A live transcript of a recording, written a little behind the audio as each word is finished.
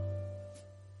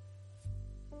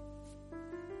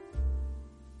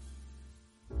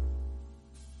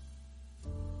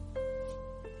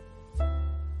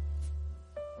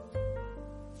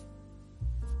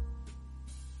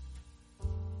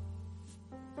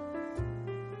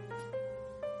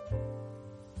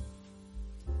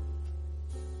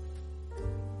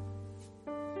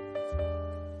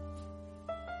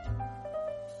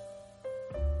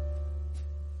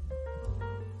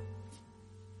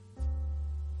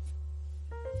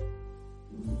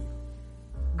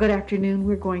Good afternoon.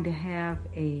 We're going to have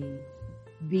a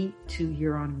beat to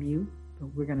You're on Mute,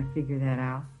 but we're going to figure that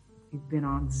out. We've been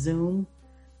on Zoom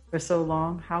for so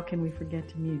long. How can we forget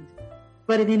to mute?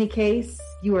 But in any case,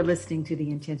 you are listening to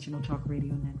the Intentional Talk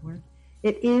Radio Network.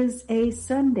 It is a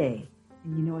Sunday,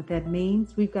 and you know what that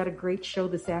means. We've got a great show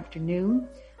this afternoon.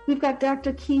 We've got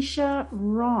Dr. Keisha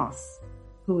Ross,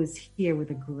 who is here with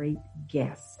a great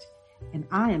guest. And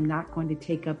I am not going to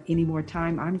take up any more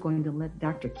time. I'm going to let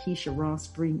Dr. Keisha Ross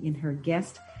bring in her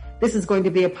guest. This is going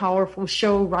to be a powerful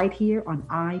show right here on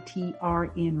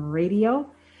ITRN Radio.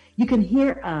 You can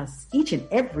hear us each and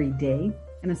every day,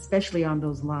 and especially on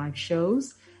those live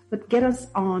shows. But get us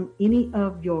on any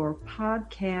of your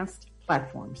podcast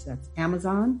platforms. That's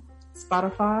Amazon,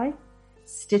 Spotify,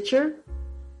 Stitcher,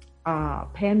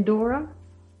 Pandora,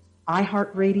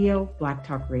 iHeartRadio, Black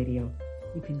Talk Radio.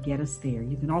 You can get us there.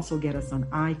 You can also get us on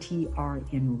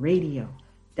itrnradio.com.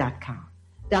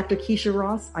 Dr. Keisha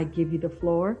Ross, I give you the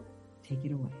floor. Take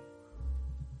it away.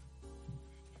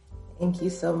 Thank you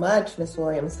so much, Ms.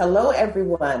 Williams. Hello,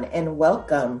 everyone, and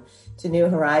welcome to New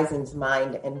Horizons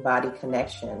Mind and Body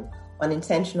Connection on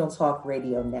Intentional Talk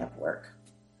Radio Network.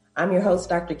 I'm your host,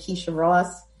 Dr. Keisha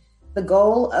Ross. The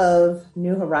goal of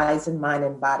New Horizon Mind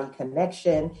and Body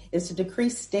Connection is to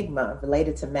decrease stigma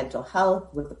related to mental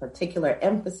health with a particular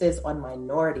emphasis on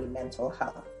minority mental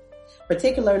health,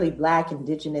 particularly Black,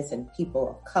 Indigenous, and people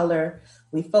of color.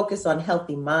 We focus on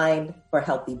healthy mind for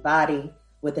healthy body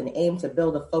with an aim to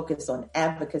build a focus on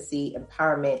advocacy,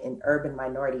 empowerment in urban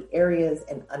minority areas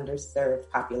and underserved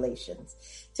populations.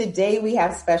 Today, we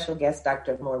have special guest,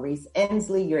 Dr. Maurice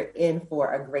Endsley. You're in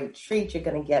for a great treat. You're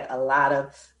going to get a lot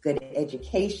of good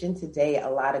education today, a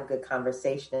lot of good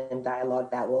conversation and dialogue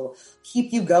that will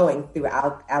keep you going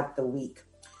throughout the week.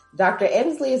 Dr.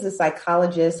 Endsley is a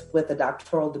psychologist with a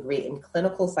doctoral degree in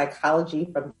clinical psychology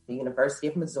from the University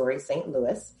of Missouri, St.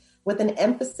 Louis, with an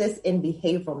emphasis in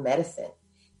behavioral medicine.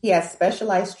 He has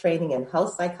specialized training in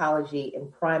health psychology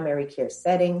in primary care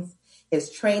settings.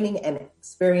 His training and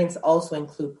experience also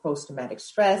include post-traumatic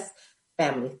stress,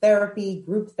 family therapy,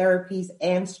 group therapies,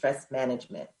 and stress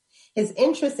management. His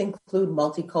interests include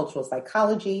multicultural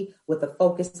psychology with a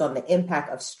focus on the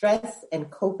impact of stress and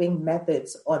coping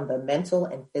methods on the mental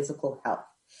and physical health.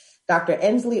 Dr.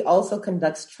 Endsley also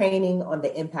conducts training on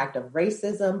the impact of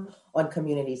racism on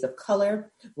communities of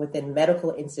color within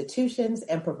medical institutions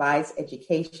and provides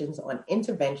educations on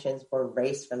interventions for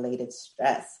race-related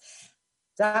stress.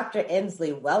 Dr.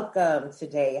 Endsley, welcome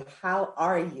today. How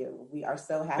are you? We are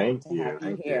so happy to have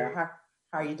you here.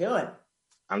 How are you doing?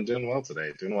 I'm doing well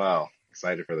today. Doing well.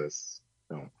 Excited for this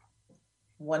film.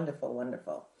 Wonderful,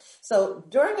 wonderful. So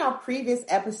during our previous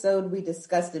episode, we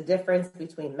discussed the difference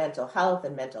between mental health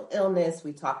and mental illness.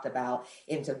 We talked about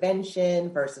intervention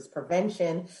versus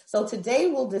prevention. So today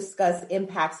we'll discuss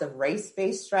impacts of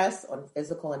race-based stress on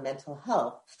physical and mental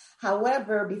health.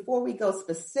 However, before we go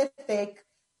specific,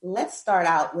 let's start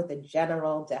out with a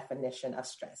general definition of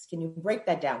stress. Can you break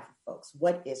that down for folks?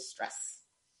 What is stress?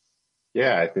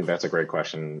 Yeah, I think that's a great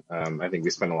question. I think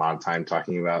we spend a lot of time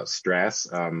talking about stress,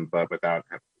 but without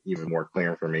even more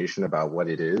clear information about what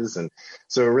it is. And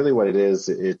so really what it is,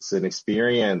 it's an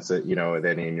experience that,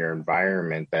 that in your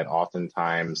environment that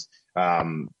oftentimes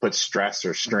puts stress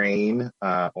or strain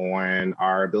on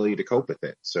our ability to cope with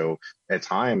it. So at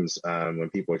times when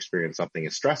people experience something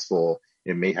as stressful,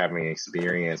 it may have an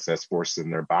experience that's forcing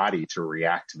their body to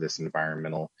react to this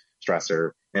environmental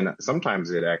stressor. And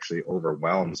sometimes it actually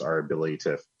overwhelms our ability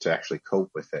to actually cope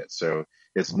with it. So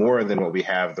it's more than what we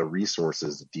have the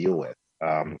resources to deal with.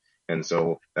 And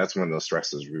so that's when those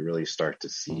stresses we really start to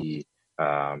see, as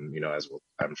I'm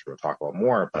sure we'll talk about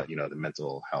more, but, the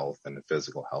mental health and the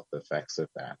physical health effects of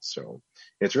that. So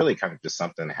it's really kind of just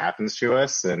something that happens to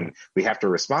us and we have to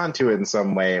respond to it in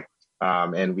some way.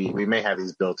 And we may have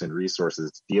these built-in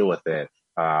resources to deal with it,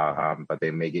 but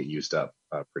they may get used up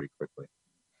pretty quickly.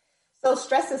 So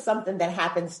stress is something that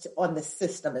happens on the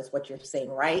system is what you're saying,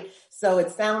 right? So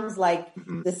it sounds like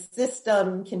the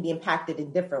system can be impacted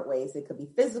in different ways. It could be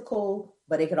physical,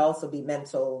 but it could also be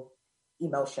mental,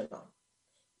 emotional.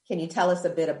 Can you tell us a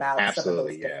bit about some of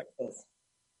those differences?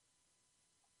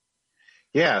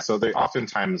 Yeah, so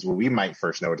oftentimes what we might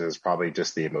first notice is probably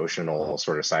just the emotional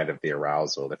sort of side of the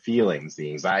arousal, the feelings,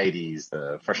 the anxieties,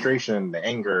 the frustration, the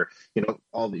anger,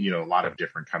 all the, a lot of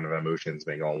different kind of emotions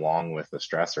may go along with the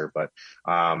stressor. But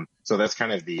so that's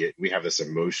kind of we have this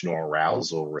emotional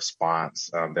arousal response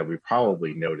that we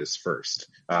probably notice first,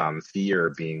 fear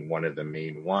being one of the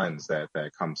main ones that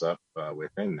comes up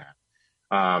within that.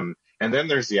 And then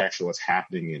there's the actual what's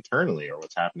happening internally or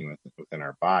what's happening within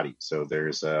our body. So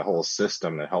there's a whole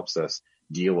system that helps us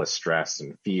deal with stress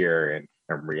and fear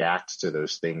and react to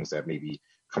those things that maybe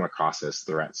come across as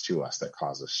threats to us that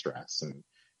cause us stress.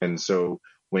 And so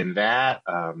when that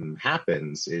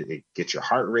happens, it gets your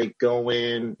heart rate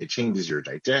going, it changes your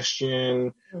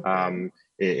digestion,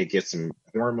 it gets some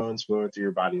hormones flowing through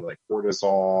your body like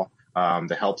cortisol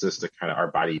that helps us to kind of our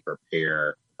body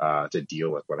prepare to deal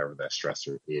with whatever that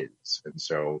stressor is. And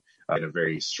so in a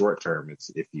very short term, it's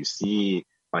if you see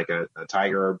like a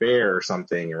tiger or bear or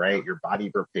something, right, your body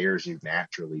prepares you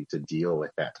naturally to deal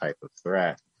with that type of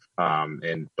threat.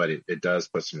 But it does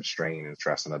put some strain and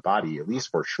stress on the body, at least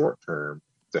for short term,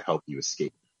 to help you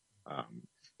escape.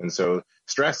 And so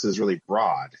stress is really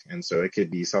broad. And so it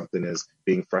could be something as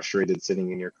being frustrated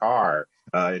sitting in your car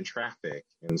in traffic.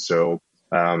 And so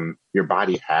your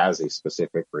body has a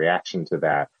specific reaction to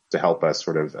that to help us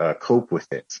sort of cope with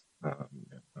it.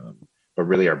 But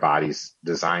really our body's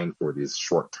designed for these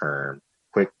short-term,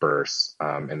 quick bursts,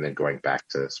 and then going back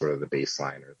to sort of the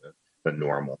baseline or the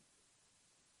normal.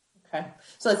 Okay.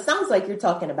 So it sounds like you're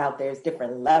talking about there's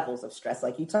different levels of stress.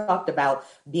 Like you talked about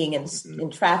being in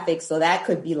traffic. So that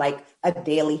could be like a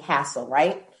daily hassle,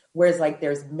 right? Whereas like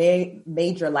there's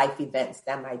major life events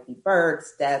that might be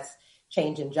births, deaths,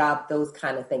 change in job, those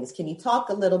kind of things. Can you talk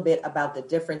a little bit about the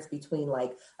difference between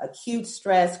like acute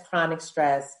stress, chronic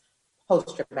stress,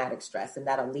 post-traumatic stress? And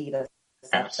that'll lead us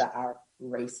up to our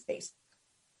race-based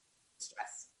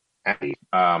stress.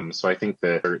 So I think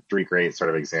there are three great sort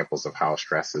of examples of how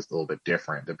stress is a little bit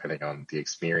different depending on the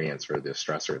experience or the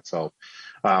stressor itself.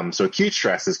 So acute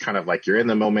stress is kind of like you're in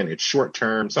the moment, it's short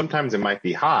term. Sometimes it might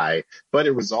be high, but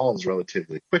it resolves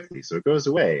relatively quickly. So it goes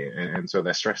away. And so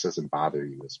that stress doesn't bother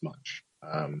you as much.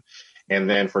 And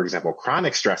then, for example,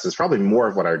 chronic stress is probably more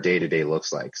of what our day-to-day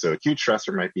looks like. So acute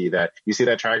stressor might be that you see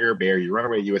that tiger or bear, you run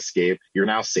away, you escape, you're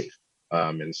now safe.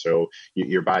 And so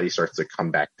your body starts to come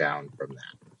back down from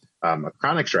that. A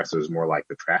chronic stressor is more like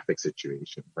the traffic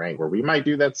situation, right? Where we might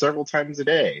do that several times a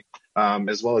day,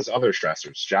 as well as other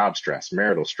stressors, job stress,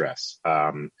 marital stress.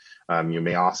 You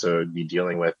may also be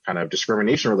dealing with kind of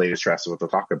discrimination-related stress, what we'll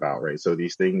talk about, right? So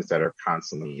these things that are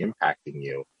constantly impacting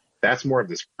you, that's more of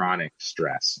this chronic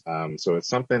stress. So it's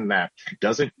something that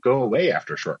doesn't go away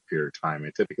after a short period of time.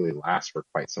 It typically lasts for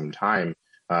quite some time,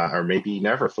 or maybe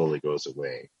never fully goes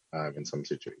away. In some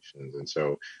situations. And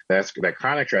so that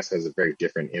chronic stress has a very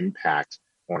different impact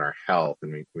on our health.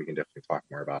 And we can definitely talk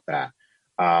more about that.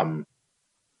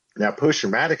 Now,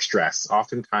 post-traumatic stress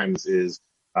oftentimes is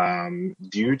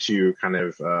due to kind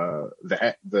of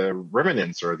the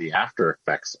remnants or the after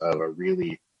effects of a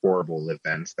really horrible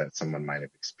event that someone might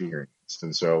have experienced.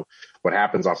 And so what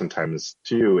happens oftentimes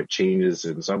too, it changes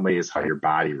in some ways how your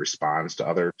body responds to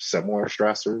other similar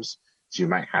stressors. So you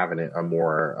might have a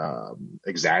more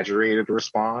exaggerated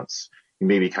response. You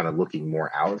may be kind of looking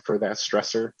more out for that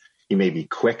stressor. You may be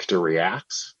quick to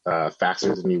react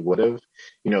faster than you would have.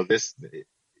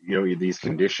 These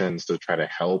conditions to try to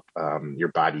help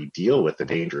your body deal with the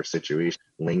dangerous situation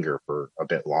linger for a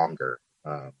bit longer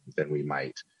than we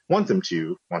might want them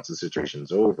to once the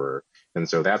situation's over. And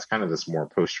so that's kind of this more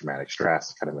post-traumatic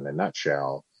stress, kind of in a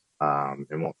nutshell.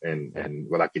 And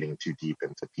without getting too deep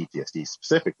into PTSD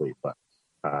specifically, but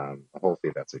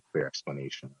hopefully that's a clear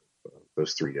explanation of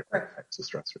those three different types of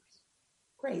stressors.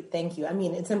 Great, thank you. I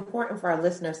mean, it's important for our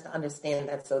listeners to understand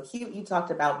that. So acute, you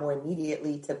talked about more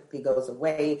immediately, typically goes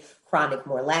away, chronic,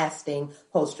 more lasting,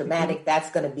 post-traumatic, that's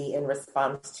going to be in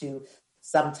response to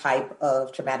some type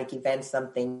of traumatic event,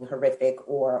 something horrific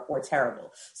or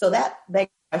terrible. So that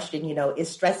begs the question, is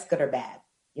stress good or bad?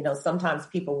 Sometimes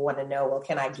people want to know, well,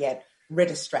 can I get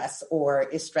rid of stress, or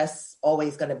is stress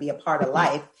always going to be a part of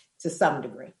life to some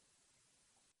degree?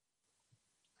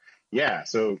 Yeah,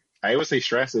 so I always say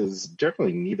stress is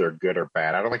generally neither good or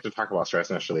bad. I don't like to talk about stress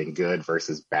necessarily in good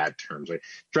versus bad terms. Right?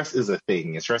 Stress is a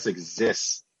thing, and stress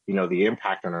exists. The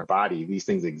impact on our body, these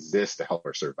things exist to help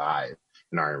us survive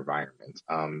in our environment.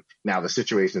 Now, the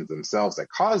situations themselves that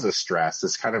cause us stress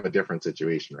is kind of a different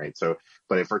situation, right? So,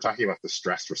 but if we're talking about the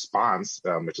stress response,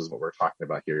 which is what we're talking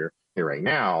about here right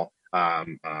now,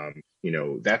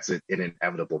 that's an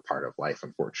inevitable part of life,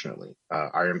 unfortunately.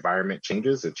 Our environment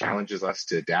changes, it challenges us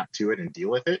to adapt to it and deal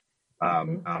with it.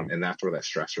 And that's where that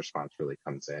stress response really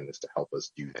comes in, is to help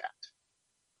us do that.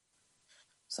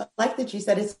 So I like that you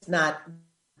said it's not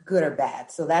good or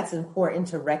bad. So that's important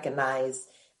to recognize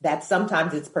that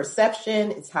sometimes it's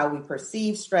perception, it's how we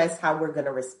perceive stress, how we're going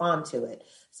to respond to it.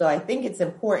 So I think it's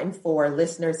important for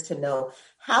listeners to know,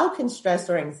 how can stress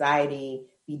or anxiety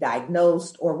be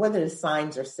diagnosed, or what are the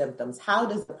signs or symptoms? How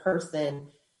does the person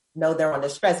know they're under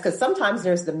stress? Because sometimes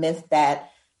there's the myth that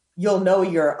you'll know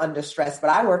you're under stress.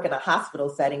 But I work in a hospital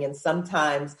setting, and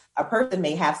sometimes a person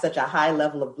may have such a high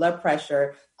level of blood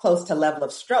pressure, close to level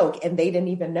of stroke, and they didn't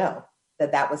even know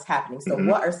that that was happening. So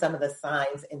what are some of the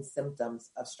signs and symptoms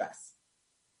of stress?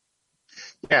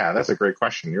 Yeah, that's a great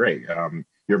question. You're right.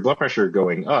 Your blood pressure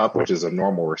going up, which is a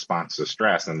normal response to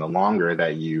stress, and the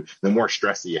more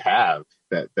stress that you have,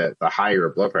 that the higher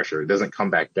blood pressure, it doesn't come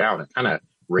back down. It kind of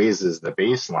raises the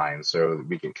baseline, so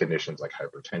we get conditions like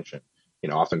hypertension.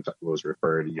 Often was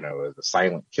referred, as a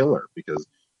silent killer because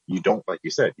you don't, like you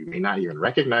said, you may not even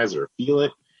recognize or feel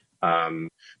it.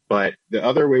 But the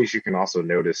other ways you can also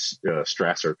notice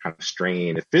stress or kind of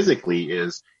strain physically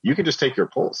is you can just take your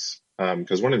pulse.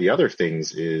 Because one of the other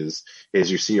things is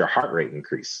you see your heart rate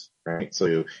increase, right?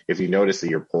 So if you notice that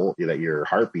your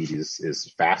heartbeat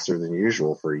is faster than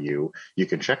usual for you, you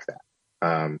can check that.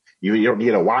 You don't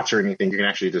need a watch or anything. You can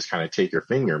actually just kind of take your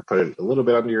finger and put it a little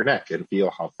bit under your neck and feel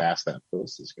how fast that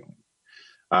pulse is going.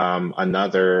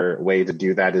 Another way to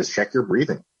do that is check your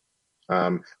breathing.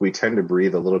 We tend to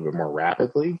breathe a little bit more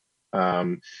rapidly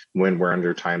when we're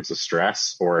under times of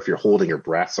stress, or if you're holding your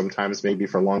breath sometimes maybe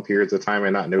for long periods of time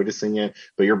and not noticing it,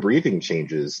 but your breathing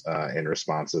changes in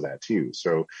response to that too.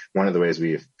 So one of the ways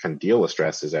we can deal with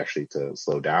stress is actually to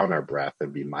slow down our breath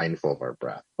and be mindful of our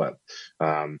breath. But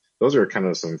those are kind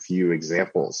of some few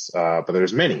examples, but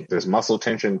there's many. There's muscle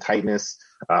tension, tightness.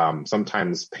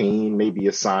 Sometimes pain may be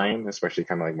a sign, especially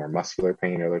kind of like more muscular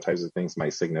pain or other types of things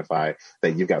might signify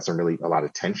that you've got a lot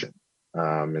of tension.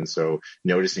 And so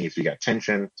noticing if you got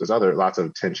tension, there's lots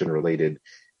of tension related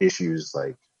issues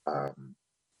like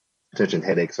tension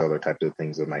headaches, other types of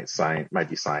things that might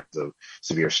be signs of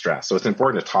severe stress. So it's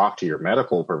important to talk to your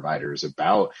medical providers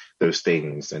about those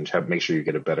things and make sure you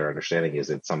get a better understanding. Is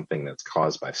it something that's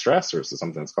caused by stress, or is it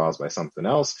something that's caused by something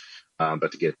else?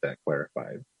 But to get that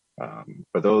clarified.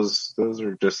 But those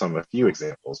are just a few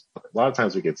examples. A lot of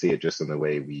times we can see it just in the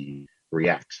way we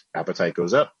react. Appetite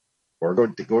goes up or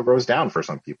goes down for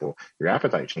some people. Your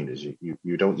appetite changes.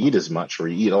 You don't eat as much, or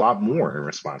you eat a lot more in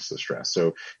response to stress.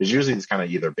 So there's usually these kind of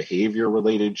either behavior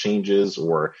related changes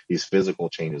or these physical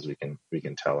changes we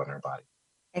can tell in our body.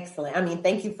 Excellent. I mean,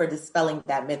 thank you for dispelling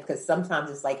that myth, because sometimes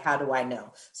it's like, how do I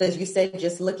know? So as you said,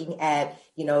 just looking at,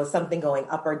 something going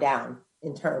up or down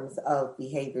in terms of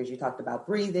behaviors. You talked about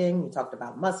breathing, you talked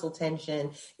about muscle tension,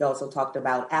 you also talked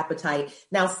about appetite.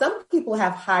 Now, some people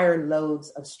have higher loads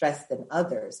of stress than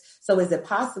others. So is it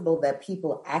possible that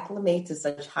people acclimate to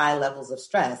such high levels of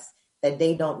stress that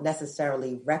they don't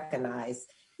necessarily recognize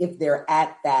if they're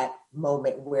at that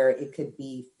moment where it could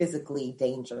be physically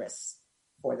dangerous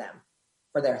for them,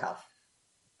 for their health?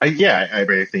 I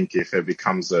think if it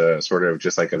becomes a sort of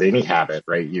just like any habit,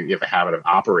 right? You have a habit of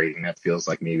operating that feels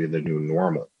like maybe the new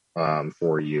normal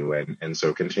for you, and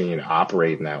so continue to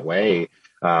operate in that way.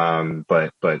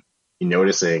 But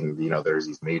noticing, there's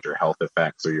these major health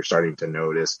effects, or you're starting to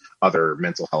notice other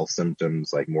mental health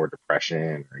symptoms like more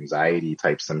depression or anxiety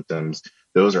type symptoms.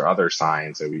 Those are other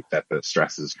signs that the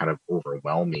stress is kind of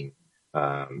overwhelming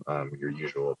your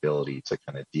usual ability to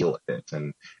kind of deal with it.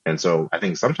 And so I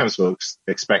think sometimes folks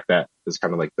expect that as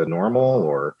kind of like the normal,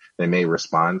 or they may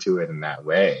respond to it in that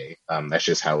way. That's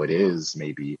just how it is,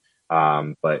 maybe.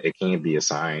 But it can be a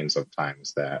sign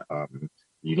sometimes that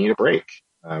you need a break.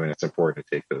 And it's important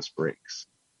to take those breaks.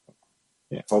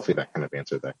 Yeah, hopefully that kind of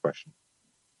answered that question.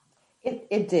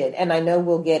 It did. And I know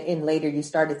we'll get in later. You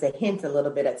started to hint a little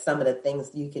bit at some of the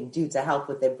things you can do to help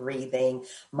with the breathing,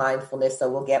 mindfulness. So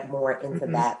we'll get more into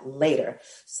that later.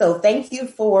 So thank you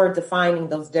for defining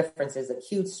those differences: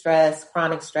 acute stress,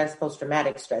 chronic stress,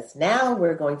 post-traumatic stress. Now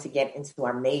we're going to get into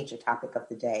our major topic of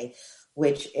the day,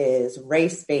 which is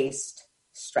race-based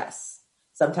stress.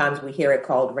 Sometimes we hear it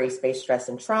called race-based stress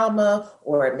and trauma,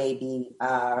 or it may be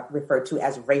referred to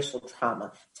as racial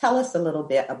trauma. Tell us a little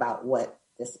bit about what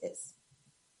this is.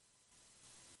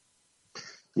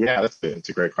 Yeah, it's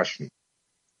a great question.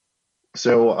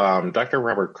 So Dr.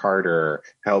 Robert Carter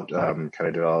helped kind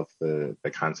of develop the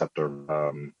concept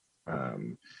of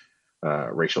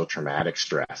racial traumatic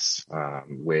stress,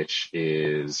 which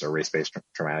is a race-based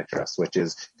traumatic stress, which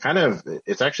is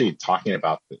it's actually talking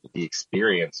about the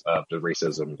experience of the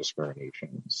racism and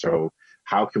discrimination. So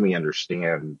how can we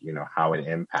understand, how it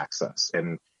impacts us?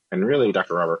 And really,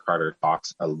 Dr. Robert Carter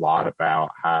talks a lot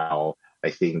about how I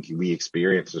think we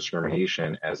experience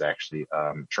discrimination as actually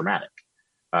traumatic.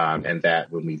 And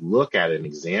that when we look at it and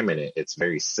examine it, it's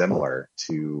very similar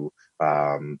to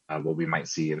what we might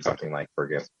see in something like, for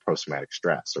example, post-traumatic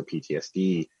stress or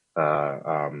PTSD.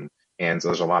 And so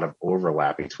there's a lot of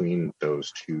overlap between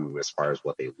those two as far as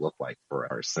what they look like for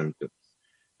our symptoms.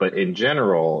 But in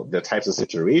general, the types of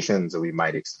situations that we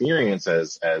might experience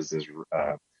as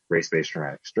race-based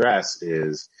traumatic stress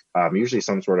is usually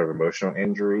some sort of emotional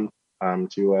injury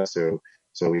to us.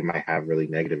 So we might have really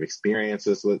negative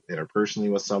experiences with interpersonally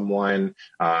with someone.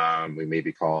 We may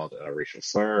be called a racial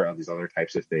slur, all these other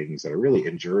types of things that are really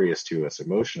injurious to us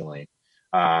emotionally.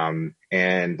 And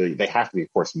they have to be,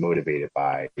 of course, motivated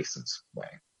by race in some way.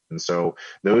 And so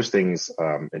those things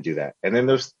do that. And then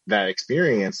that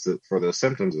experience for those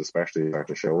symptoms, especially start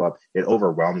to show up, it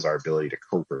overwhelms our ability to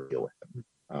cope or deal with them.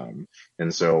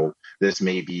 And so this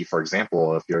may be, for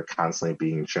example, if you're constantly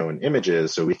being shown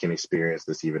images, so we can experience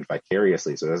this even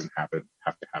vicariously. So it doesn't have to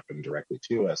happen directly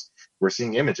to us. We're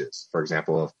seeing images, for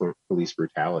example, of police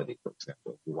brutality, for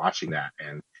example. We're watching that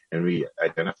and we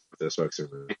identify with those folks in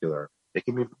particular. It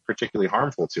can be particularly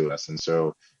harmful to us. And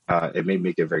so it may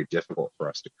make it very difficult for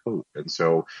us to cope. And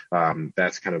so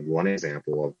that's kind of one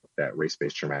example of that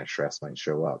race-based traumatic stress might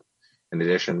show up. In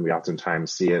addition, we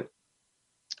oftentimes see it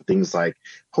things like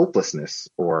hopelessness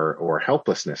or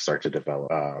helplessness start to develop,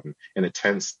 an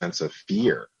intense sense of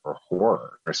fear or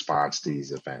horror in response to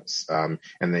these events. And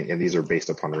these are based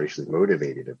upon racially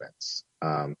motivated events.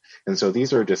 And so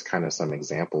these are just kind of some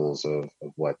examples of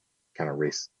what kind of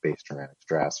race-based traumatic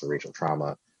stress or racial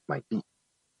trauma might be.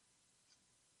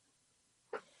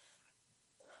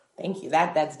 Thank you.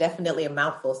 That's definitely a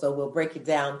mouthful. So we'll break it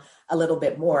down a little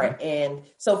bit more. And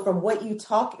so from what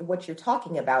you're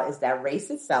talking about is that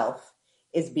race itself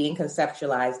is being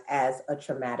conceptualized as a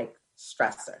traumatic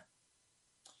stressor.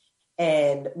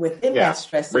 And within that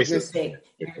stressor, you're saying,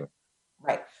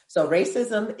 right. So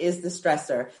racism is the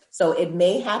stressor. So it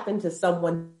may happen to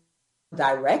someone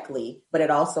directly, but it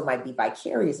also might be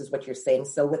vicarious is what you're saying.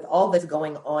 So with all that's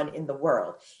going on in the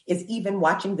world, is even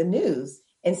watching the news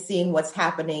and seeing what's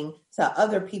happening to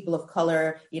other people of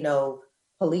color,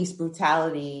 police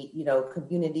brutality,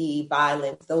 community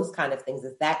violence, those kind of things.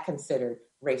 Is that considered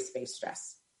race-based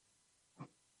stress?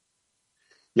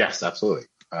 Yes, absolutely.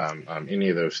 Any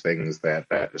of those things that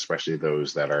especially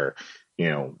those that are,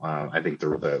 I think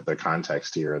the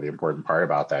context here, the important part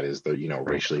about that is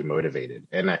racially motivated.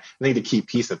 And I think the key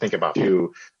piece to think about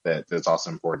too, that's also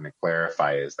important to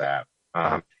clarify is that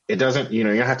it doesn't, you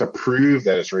don't have to prove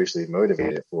that it's racially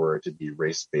motivated for it to be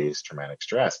race-based traumatic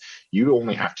stress. You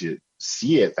only have to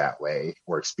see it that way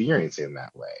or experience it in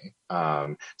that way.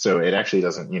 So it actually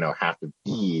doesn't, have to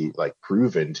be like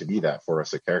proven to be that for us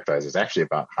to characterize. It's actually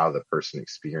about how the person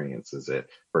experiences it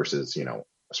versus,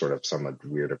 sort of some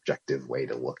weird objective way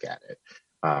to look at it.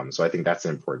 So I think that's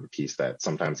an important piece that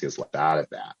sometimes gets left out of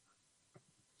that.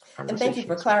 And thank you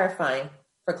for clarifying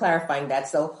that.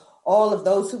 So all of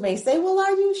those who may say, well,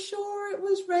 are you sure it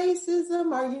was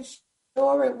racism? Are you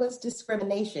sure it was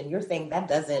discrimination? You're saying that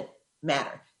doesn't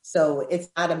matter. So it's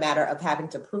not a matter of having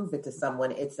to prove it to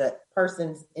someone. It's a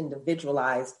person's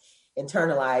individualized,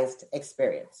 internalized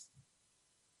experience.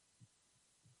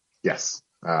 Yes.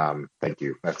 Thank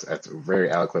you. That's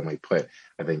very eloquently put.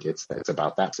 I think it's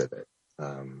about that pivot.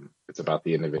 It's about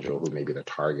the individual who may be the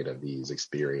target of these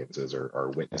experiences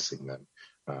or witnessing them.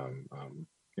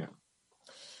 Yeah.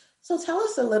 So tell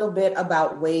us a little bit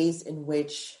about ways in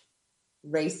which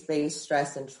race-based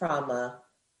stress and trauma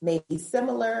may be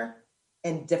similar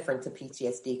and different to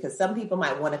PTSD, because some people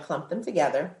might want to clump them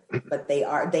together, but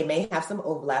they may have some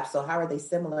overlap. So how are they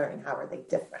similar and how are they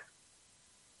different?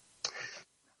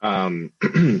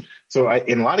 So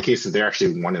in a lot of cases, they're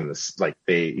actually one in this, like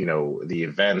the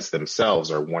events themselves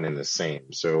are one in the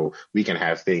same. So we can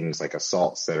have things like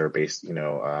assaults that are based,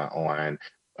 on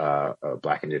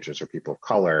Black, Indigenous, or people of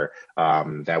color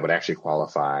that would actually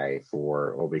qualify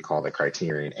for what we call the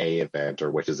Criterion A event,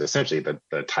 or which is essentially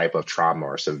the type of trauma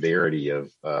or severity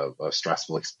of a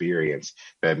stressful experience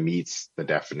that meets the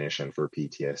definition for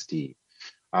PTSD.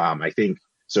 I think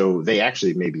so. They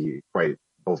actually may be quite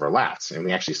overlapped, and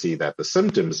we actually see that the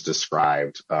symptoms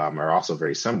described are also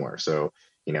very similar. So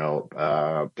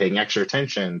paying extra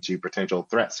attention to potential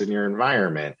threats in your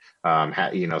environment,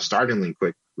 startling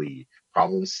quickly,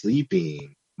 problems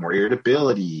sleeping, more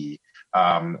irritability.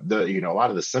 A lot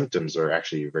of the symptoms are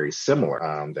actually very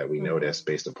similar that we noticed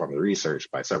based upon the research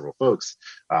by several folks,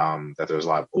 that there's a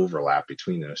lot of overlap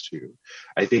between those two.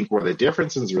 I think where the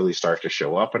differences really start to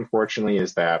show up, unfortunately,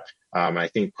 is that I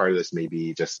think part of this may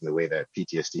be just in the way that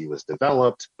PTSD was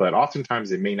developed, but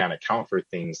oftentimes it may not account for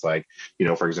things like,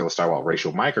 for example, let's talk about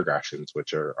racial microaggressions,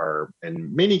 which are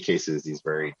in many cases these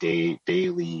very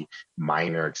daily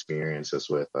minor experiences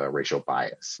with racial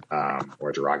bias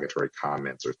or derogatory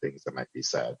comments or things that might be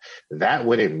said. That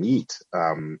wouldn't meet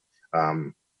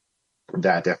that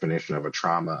definition of a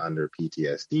trauma under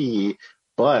PTSD.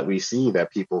 But we see that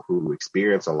people who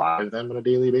experience a lot of them on a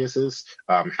daily basis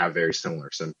have very similar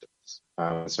symptoms.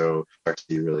 So start to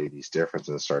see really these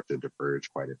differences start to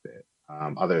diverge quite a bit.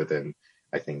 Other than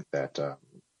I think that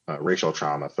racial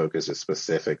trauma focuses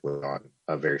specifically on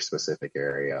a very specific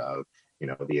area of,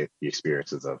 the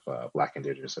experiences of Black,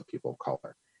 Indigenous, and people of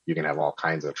color. You can have all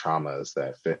kinds of traumas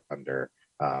that fit under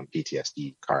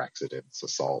PTSD, car accidents,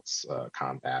 assaults,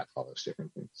 combat, all those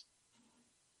different things.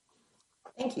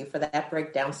 Thank you for that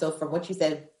breakdown. So from what you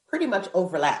said, pretty much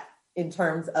overlap in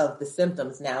terms of the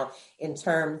symptoms now, in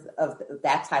terms of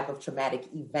that type of traumatic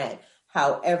event.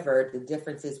 However, the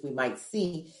differences we might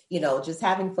see, just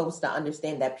having folks to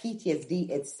understand that PTSD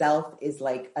itself is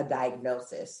like a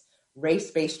diagnosis.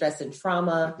 Race-based stress and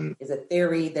trauma is a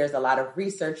theory. There's a lot of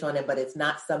research on it, but it's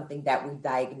not something that we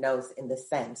diagnose in the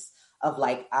sense of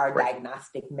like our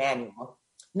diagnostic manual.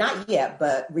 Not yet,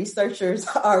 but researchers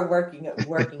are working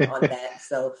on that.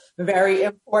 So very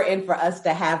important for us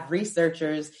to have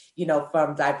researchers,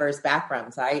 from diverse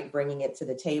backgrounds, right? Bringing it to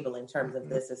the table in terms of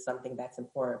this is something that's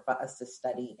important for us to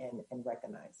study and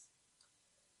recognize.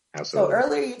 Absolutely. So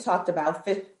earlier you talked about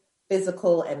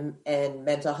physical and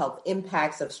mental health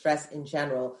impacts of stress in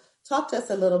general. Talk to us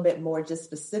a little bit more just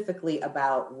specifically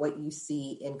about what you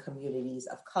see in communities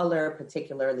of color,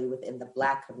 particularly within the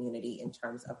Black community in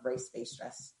terms of race-based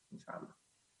stress and trauma.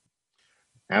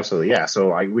 Absolutely, yeah.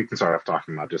 So we can start off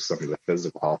talking about just some of the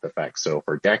physical health effects. So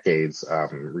for decades,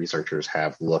 researchers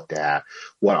have looked at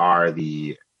what are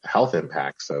the health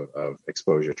impacts of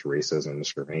exposure to racism and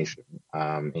discrimination.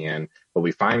 And what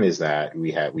we find is that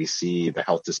we see the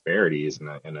health disparities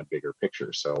in a bigger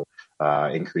picture. So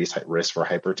increased risk for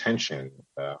hypertension,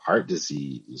 heart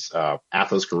disease,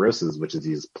 atherosclerosis, which is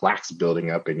these plaques building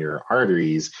up in your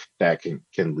arteries that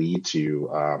can lead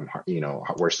to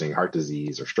worsening heart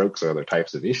disease or strokes or other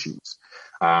types of issues.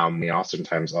 We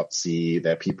oftentimes see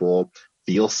that people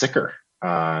feel sicker.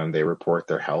 They report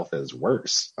their health as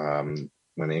worse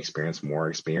when they experience more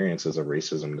experiences of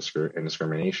racism and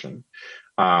discrimination.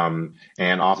 And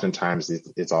oftentimes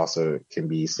it's also can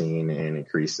be seen in an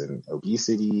increase in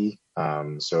obesity.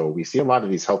 So we see a lot of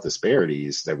these health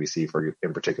disparities that we see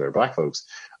in particular Black folks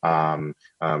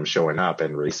showing up,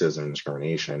 and racism and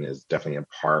discrimination is definitely a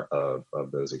part of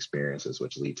those experiences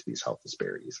which lead to these health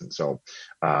disparities. And so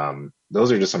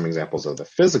those are just some examples of the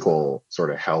physical sort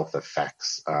of health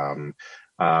effects.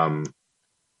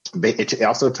 It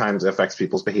also times affects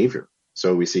people's behavior.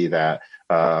 So we see that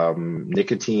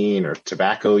nicotine or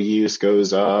tobacco use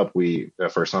goes up.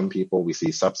 For some people, we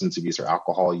see substance abuse or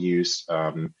alcohol use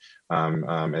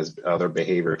as other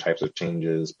behavior types of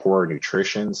changes. Poor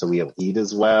nutrition, so we'll eat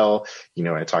as well.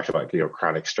 I talked about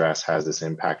chronic stress has this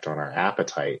impact on our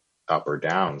appetite, up or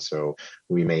down. So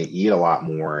we may eat a lot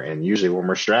more, and usually when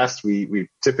we're stressed, we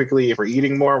typically, if we're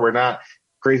eating more, we're not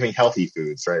craving healthy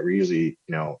foods, right? We're usually,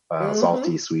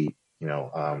 salty, sweet,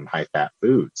 high fat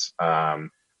foods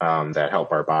that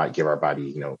help our body, give our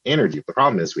body, energy. The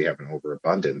problem is we have an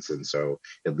overabundance, and so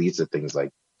it leads to things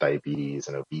like diabetes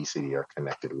and obesity are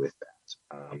connected with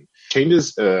that.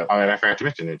 Changes, and I forgot to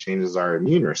mention, it changes our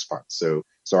immune response. So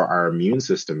our immune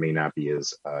system may not be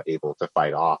as able to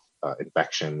fight off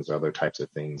infections or other types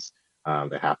of things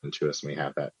that happen to us when we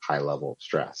have that high level of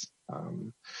stress.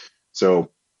 So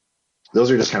those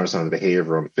are just kind of some of the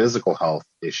behavioral and physical health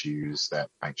issues that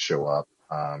might show up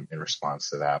in response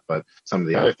to that. But some of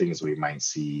the other things we might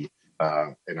see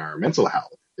in our mental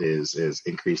health is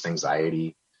increased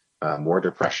anxiety, more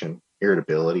depression,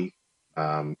 irritability,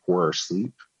 poorer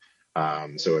sleep.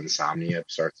 So insomnia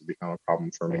starts to become a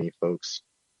problem for many folks.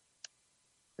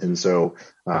 And so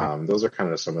those are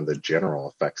kind of some of the general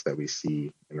effects that we see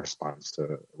in response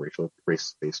to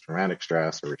race-based traumatic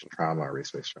stress or racial trauma or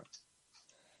race-based stress.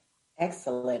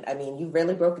 Excellent. I mean, you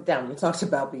really broke it down. You talked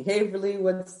about behaviorally,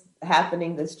 what's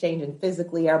happening, that's changing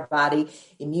physically, our body,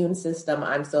 immune system.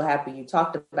 I'm so happy you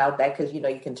talked about that because, you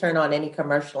can turn on any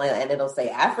commercial and it'll say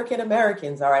African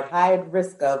Americans are at high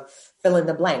risk of fill in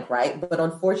the blank, right? But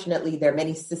unfortunately, there are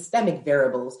many systemic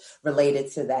variables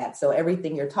related to that. So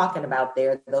everything you're talking about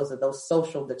there, those are those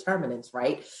social determinants,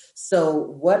 right? So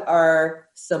what are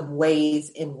some ways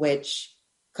in which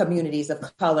communities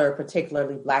of color,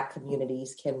 particularly Black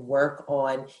communities, can work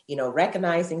on,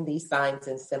 recognizing these signs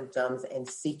and symptoms and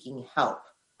seeking help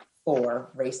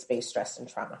for race-based stress and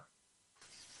trauma?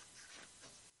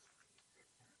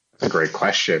 That's a great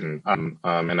question.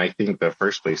 And I think the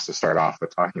first place to start off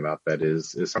with talking about that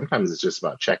is sometimes it's just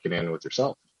about checking in with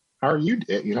yourself. How are you,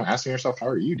 asking yourself, how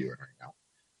are you doing right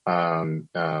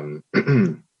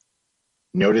now?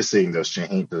 Noticing those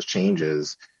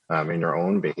changes in your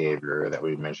own behavior that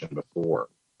we mentioned before.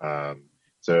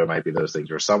 So it might be those things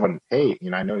where someone, hey,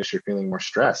 I noticed you're feeling more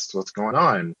stressed. What's going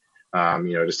on?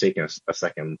 Just taking a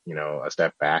second, a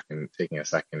step back and taking a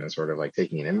second and sort of like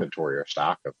taking an inventory or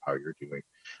stock of how you're doing.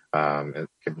 It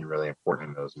can be really important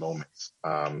in those moments.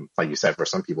 Like you said, for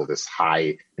some people, this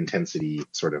high intensity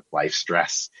sort of life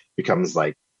stress becomes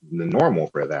like the normal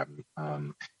for them.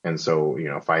 And so,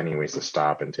 finding ways to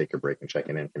stop and take a break and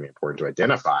checking in can be important to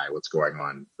identify what's going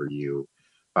on for you.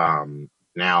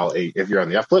 Now, if you're on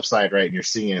the flip side, right, and you're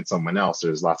seeing it in someone else,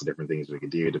 there's lots of different things we can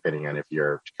do depending on if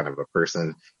you're kind of a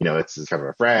person, it's kind of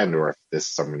a friend, or if this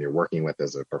is someone you're working with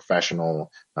as a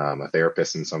professional, a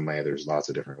therapist in some way. There's lots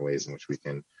of different ways in which we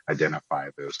can identify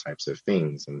those types of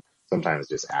things. And sometimes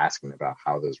just asking about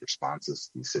how those responses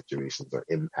to these situations are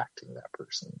impacting that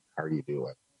person. How are you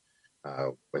doing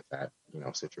with that,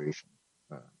 situation?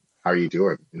 How are you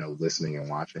doing, listening and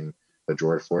watching the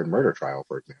George Floyd murder trial,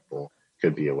 for example,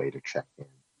 could be a way to check in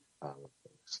with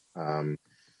folks.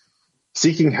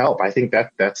 Seeking help, I think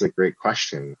that's a great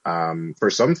question.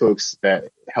 For some folks, that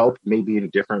help may be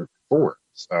in different forms.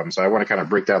 So I want to kind of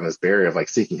break down this barrier of like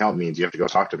seeking help means you have to go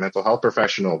talk to a mental health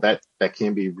professional. That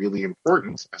can be really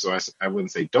important. So I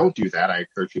wouldn't say don't do that. I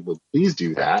encourage people to please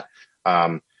do that.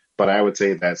 But I would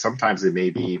say that sometimes it may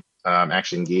be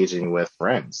actually engaging with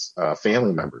friends,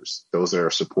 family members, those that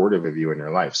are supportive of you in your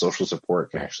life. Social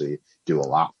support can actually do a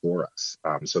lot for us.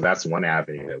 So that's one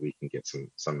avenue that we can get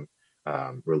some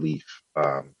relief.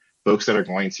 Folks that are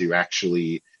going to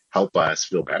actually help us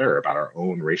feel better about our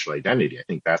own racial identity. I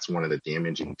think that's one of the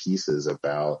damaging pieces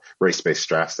about race-based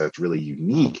stress that's really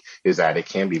unique, is that it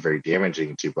can be very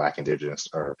damaging to Black, Indigenous,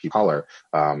 or people of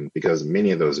color, because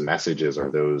many of those messages are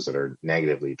those that are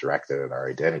negatively directed at our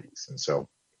identities. And so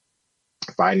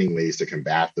finding ways to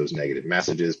combat those negative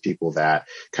messages, people that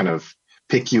kind of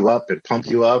pick you up and pump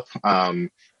you up,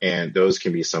 and those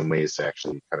can be some ways to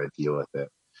actually kind of deal with it.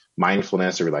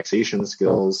 Mindfulness or relaxation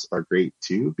skills are great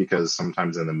too, because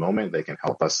sometimes in the moment they can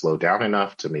help us slow down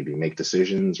enough to maybe make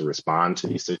decisions or respond to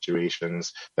these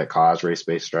situations that cause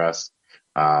race-based stress.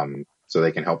 So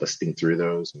they can help us think through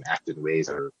those and act in ways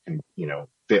that can,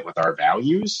 fit with our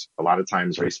values. A lot of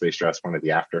times race-based stress, one of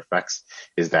the after effects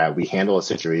is that we handle a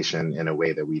situation in a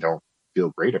way that we don't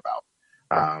feel great about.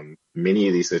 Many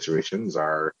of these situations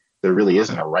there really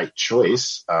isn't a right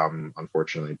choice,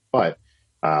 unfortunately, but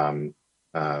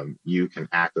you can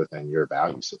act within your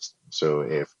value system. So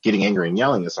if getting angry and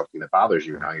yelling is something that bothers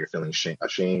you, now you're feeling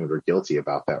ashamed or guilty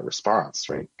about that response,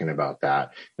 right? And about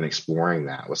that and exploring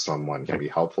that with someone can be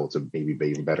helpful to maybe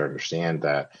better understand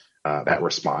that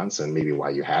response and maybe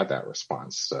why you had that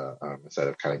response, instead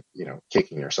of kind of,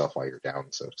 kicking yourself while you're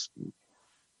down, so to speak.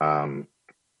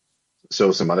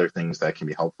 So some other things that can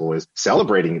be helpful is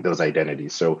celebrating those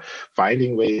identities. So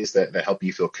finding ways that help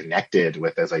you feel connected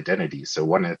with those identities. So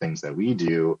one of the things that we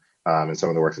do, and some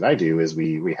of the work that I do, is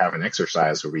we have an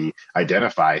exercise where we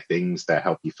identify things that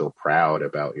help you feel proud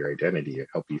about your identity,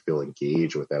 help you feel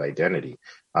engaged with that identity,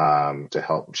 to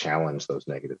help challenge those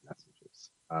negative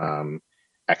messages.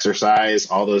 Exercise,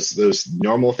 all those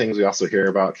normal things we also hear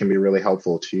about can be really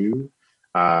helpful too.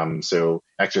 So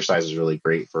exercise is really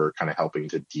great for kind of helping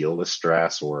to deal with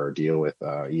stress or deal with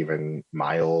even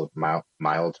mild to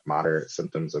moderate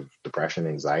symptoms of depression,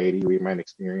 anxiety we might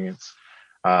experience.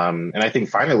 And I think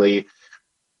finally,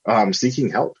 seeking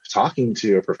help, talking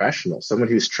to a professional, someone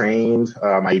who's trained,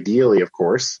 ideally, of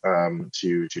course,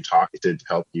 to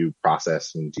help you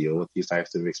process and deal with these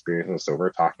types of experiences. So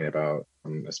we're talking about,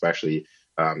 especially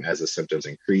as the symptoms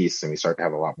increase and we start to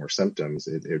have a lot more symptoms,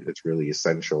 it's really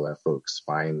essential that folks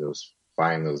find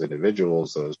those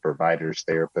individuals, those providers,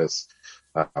 therapists.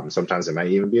 Sometimes it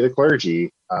might even be the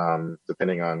clergy,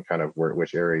 depending on kind of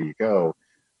which area you go.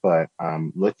 But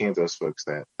looking at those folks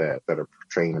that are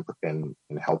trained in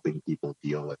helping people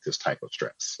deal with this type of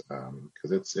stress,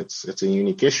 because it's a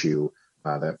unique issue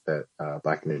that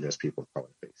Black and Indigenous people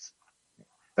probably face.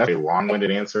 That's a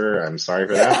long-winded answer. I'm sorry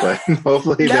for that, but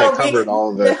hopefully that covered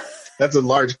all of it. That's a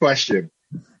large question.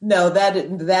 No, that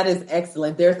is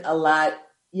excellent. There's a lot,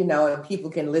 and people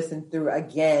can listen through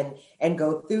again and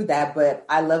go through that. But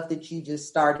I love that you just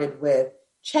started with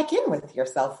check in with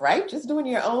yourself, right? Just doing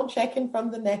your own check-in from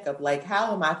the neck up. Like,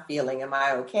 how am I feeling? Am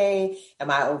I okay?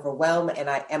 Am I overwhelmed? And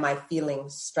am I feeling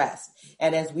stressed?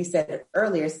 And as we said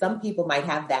earlier, some people might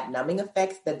have that numbing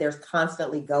effect that they're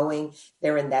constantly going.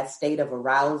 They're in that state of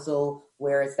arousal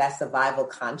where it's that survival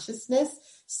consciousness.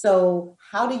 So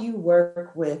how do you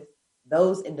work with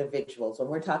those individuals when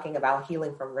we're talking about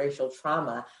healing from racial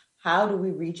trauma? How do we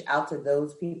reach out to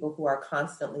those people who are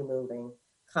constantly moving,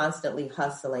 constantly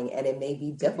hustling, and it may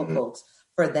be difficult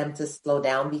for them to slow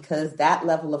down because that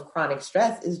level of chronic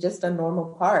stress is just a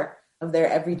normal part of their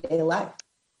everyday life?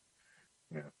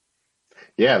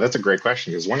 Yeah, that's a great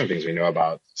question because one of the things we know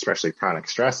about, especially chronic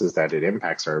stress, is that it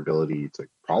impacts our ability to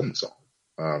problem solve.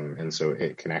 And so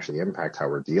it can actually impact how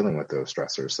we're dealing with those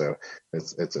stressors. So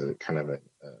it's a kind of a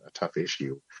tough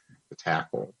issue to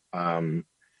tackle. And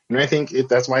I think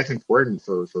that's why it's important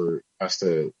for us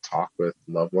to talk with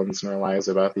loved ones in our lives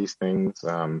about these things.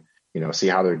 See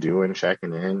how they're doing,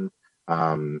 checking in,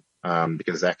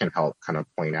 because that can help kind of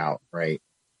point out, right?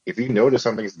 If you notice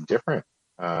something's different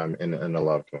in a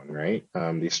loved one, right?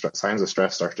 These signs of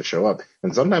stress start to show up,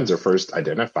 and sometimes they're first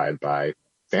identified by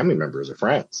family members or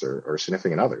friends or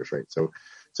significant others, right? So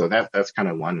that's kind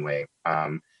of one way.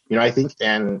 I think,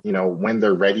 and when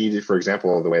they're ready to, for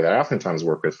example, the way that I oftentimes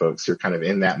work with folks who are kind of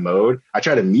in that mode, I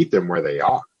try to meet them where they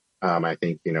are. I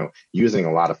think, using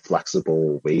a lot of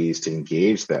flexible ways to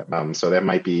engage them. So that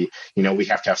might be, we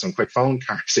have to have some quick phone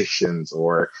conversations,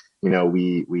 or,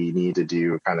 we need to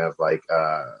do kind of like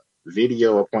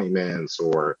video appointments,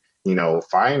 or,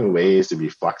 find ways to be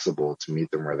flexible to meet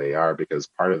them where they are, because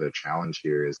part of the challenge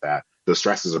here is that the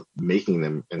stresses are making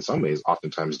them, in some ways,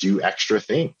 oftentimes do extra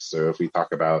things. So if we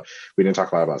didn't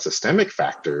talk a lot about systemic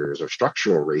factors or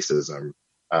structural racism,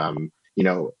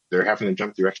 they're having to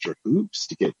jump through extra hoops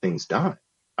to get things done.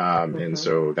 And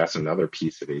so that's another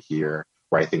piece of it here,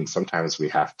 where I think sometimes we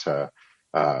have to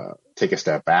take a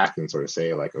step back and sort of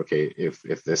say, like, okay,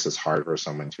 if this is hard for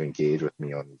someone to engage with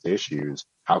me on these issues,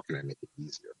 how can I make it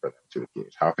easier for them to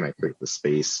engage? How can I create the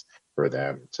space for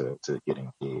them to get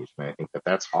engaged? And I think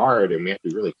that's hard, and we have to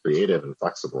be really creative and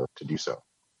flexible to do so.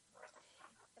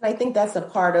 And I think that's a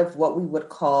part of what we would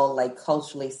call like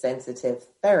culturally sensitive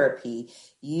therapy.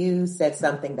 You said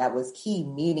something that was key,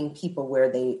 meeting people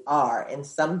where they are. And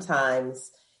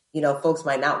sometimes, folks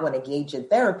might not want to engage in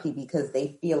therapy because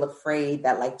they feel afraid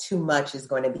that like too much is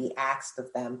going to be asked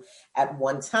of them at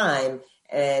one time.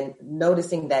 And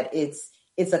noticing that it's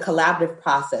a collaborative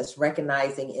process,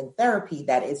 recognizing in therapy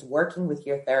that it's working with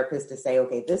your therapist to say,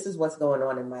 okay, this is what's going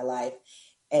on in my life,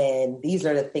 and these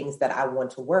are the things that I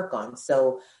want to work on.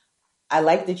 So I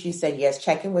like that you said, yes,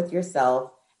 check in with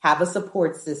yourself, have a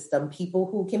support system, people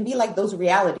who can be like those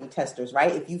reality testers,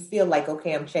 right? If you feel like,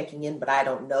 okay, I'm checking in, but I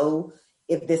don't know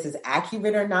if this is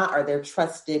accurate or not, are there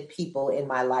trusted people in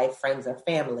my life, friends or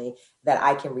family, that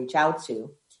I can reach out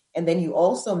to? And then you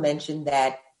also mentioned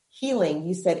that healing,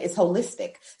 you said, is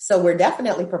holistic. So we're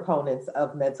definitely proponents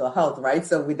of mental health, right?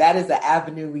 So that is an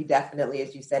avenue we definitely,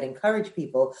 as you said, encourage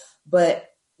people. But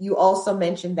you also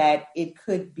mentioned that it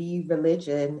could be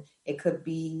religion, it could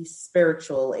be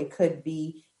spiritual, it could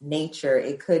be nature,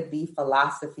 it could be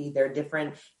philosophy. There are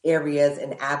different areas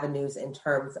and avenues in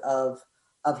terms of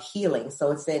healing.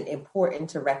 So it's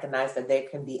important to recognize that there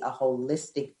can be a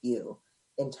holistic view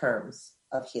in terms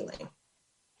of healing.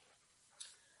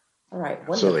 All right,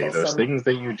 wonderful. Absolutely. Those things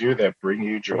that you do that bring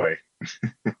you joy.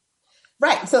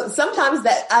 Right. So sometimes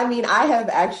I have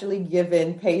actually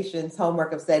given patients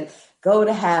homework of said, go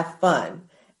to have fun.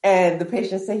 And the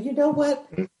patient said, you know what?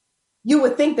 You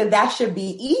would think that should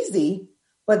be easy,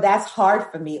 but that's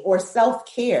hard for me. Or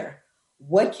self-care.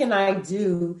 What can I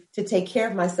do to take care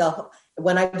of myself?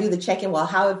 When I do the check-in, well,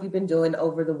 how have you been doing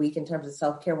over the week in terms of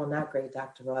self-care? Well, not great,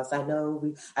 Dr. Ross. I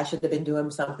know I should have been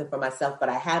doing something for myself, but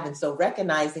I haven't. So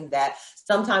recognizing that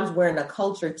sometimes we're in a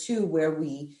culture too, where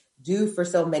we do for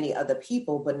so many other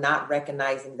people, but not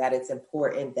recognizing that it's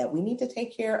important that we need to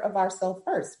take care of ourselves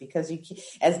first, because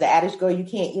as the adage goes, you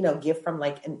can't, give from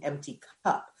like an empty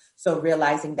cup. So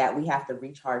realizing that we have to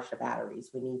recharge the batteries,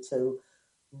 we need to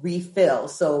refill.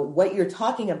 So what you're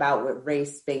talking about with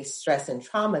race-based stress and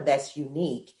trauma that's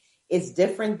unique is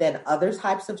different than other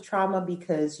types of trauma,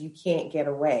 because you can't get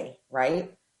away,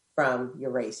 right, from your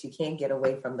race. You can't get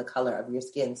away from the color of your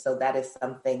skin. So that is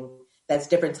something that's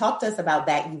different. Talk to us about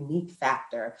that unique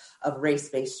factor of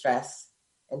race-based stress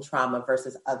and trauma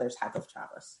versus other type of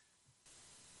traumas.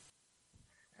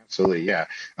 Absolutely, yeah.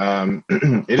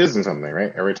 It isn't something,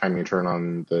 right? Every time you turn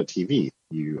on the TV,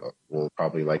 you will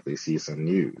probably likely see some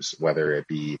news, whether it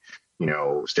be,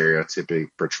 stereotypic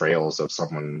portrayals of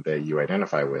someone that you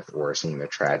identify with, or seeing a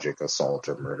tragic assault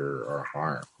or murder or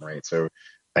harm, right? So,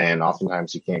 and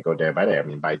oftentimes you can't go day by day. I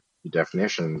mean, by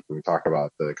definition, when we talk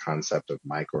about the concept of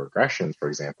microaggressions, for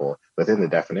example, within the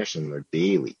definition, they're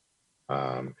daily.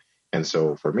 And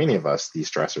so for many of us, these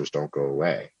stressors don't go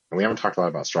away. And we haven't talked a lot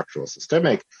about structural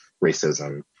systemic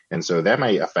racism. And so that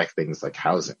might affect things like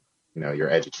housing, your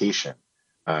education.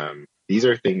 These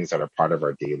are things that are part of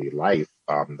our daily life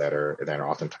that are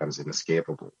oftentimes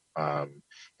inescapable.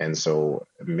 And so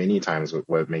many times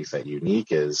what makes that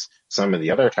unique is some of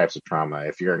the other types of trauma.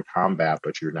 If you're in combat,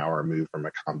 but you're now removed from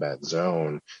a combat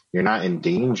zone, you're not in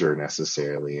danger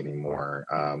necessarily anymore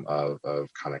of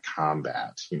kind of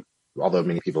combat. although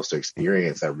many people still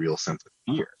experience that real sense of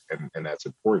fear, and that's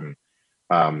important.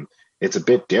 Um, it's a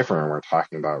bit different when we're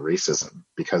talking about racism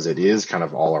because it is kind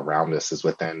of all around us, is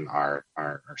within our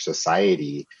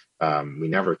society. We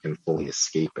never can fully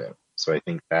escape it. So I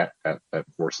think that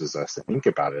forces us to think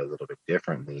about it a little bit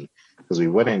differently, because we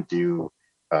wouldn't do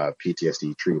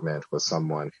PTSD treatment with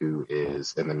someone who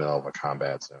is in the middle of a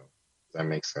combat zone. That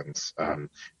makes sense. A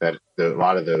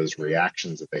lot of those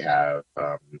reactions that they have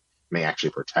may actually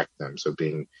protect them. So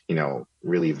being,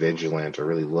 really vigilant or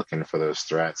really looking for those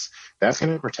threats, that's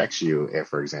going to protect you if,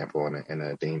 for example, in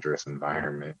a dangerous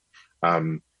environment.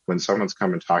 When someone's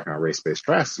coming talking about race-based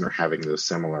stress and they're having those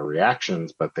similar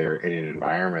reactions, but they're in an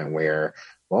environment where,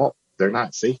 well, they're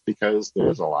not safe because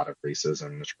there's a lot of racism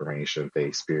and discrimination they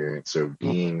experience. So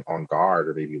being on guard,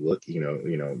 or maybe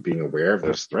being aware of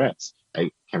those threats,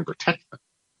 can protect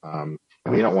them.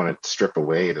 And we don't want to strip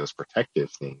away those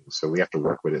protective things. So we have to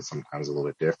work with it sometimes a little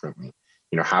bit differently.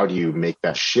 How do you make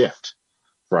that shift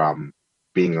from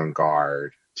being on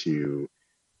guard to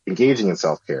engaging in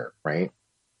self-care, right?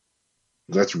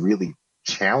 That's really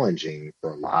challenging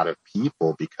for a lot of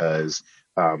people because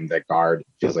that guard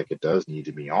feels like it does need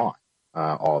to be on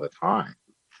all the time.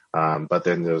 But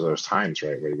then there's those times,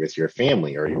 right, where you're with your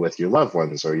family or you're with your loved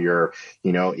ones, or you're,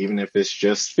 even if it's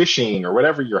just fishing or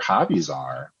whatever your hobbies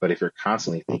are. But if you're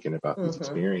constantly thinking about these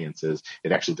experiences,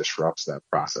 it actually disrupts that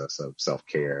process of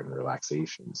self-care and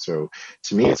relaxation. So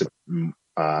to me, it's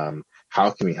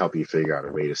how can we help you figure out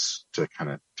a way to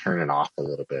kind of turn it off a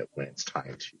little bit when it's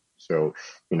time to? So,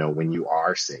 when you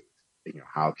are safe,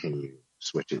 how can you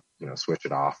switch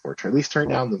it off, or at least turn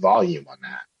down the volume on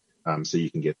that, so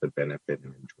you can get the benefit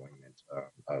and enjoyment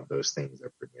of those things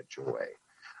that bring you joy.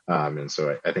 And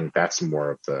so I think that's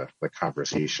more of the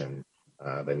conversation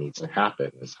that needs to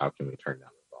happen, is how can we turn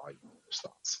down the volume of those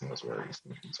thoughts and those worries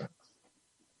and concerns.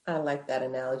 I like that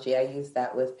analogy. I use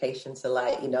that with patients a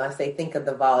lot. I say, think of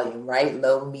the volume, right?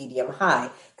 Low, medium, high,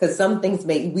 because some things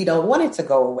we don't want it to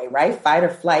go away, right? Fight or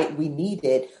flight, we need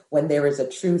it when there is a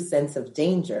true sense of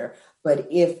danger. But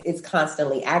if it's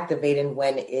constantly activated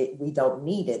when we don't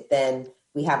need it, then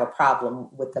we have a problem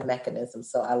with the mechanism.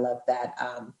 So I love that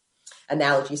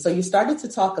analogy. So you started to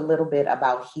talk a little bit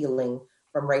about healing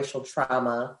from racial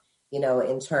trauma,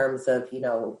 in terms of,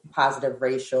 positive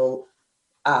racial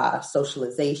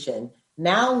socialization.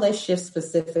 Now let's shift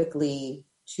specifically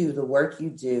to the work you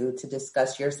do to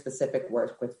discuss your specific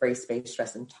work with race-based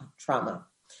stress and trauma.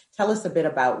 Tell us a bit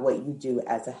about what you do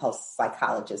as a health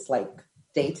psychologist, like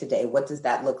day to day. What does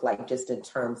that look like just in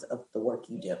terms of the work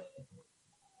you do?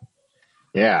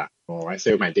 Yeah, well, I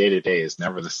say my day to day is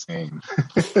never the same.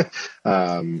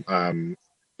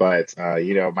 But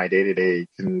my day to day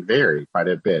can vary quite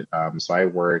a bit. So I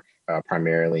work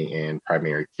primarily in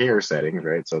primary care settings,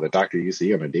 right? So the doctor you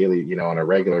see on a daily, on a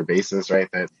regular basis, right,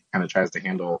 that kind of tries to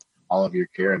handle all of your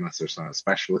care unless there's some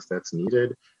specialist that's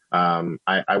needed.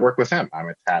 I work with him. I'm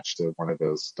attached to one of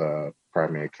those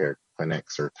primary care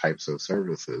clinics or types of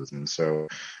services. And so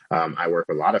I work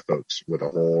with a lot of folks with a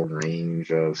whole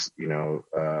range of,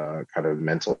 kind of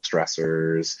mental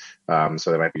stressors.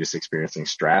 So they might be just experiencing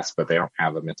stress, but they don't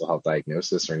have a mental health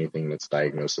diagnosis or anything that's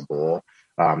diagnosable.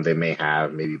 They may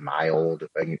have maybe mild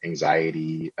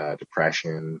anxiety,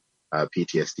 depression,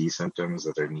 PTSD symptoms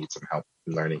that they need some help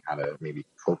learning how to maybe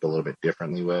cope a little bit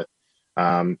differently with.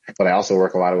 But I also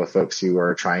work a lot with folks who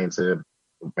are trying to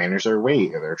manage their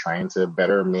weight, or they're trying to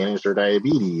better manage their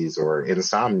diabetes or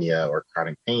insomnia or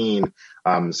chronic pain.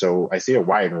 So I see a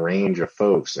wide range of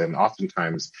folks, and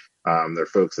oftentimes they're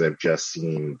folks that have just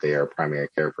seen their primary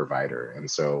care provider. And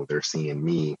so they're seeing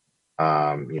me,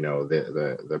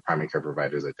 the primary care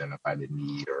providers identified a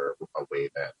need or a way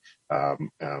that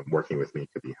working with me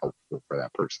could be helpful for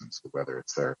that person. So whether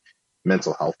it's their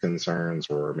mental health concerns,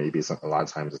 or maybe a lot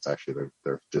of times it's actually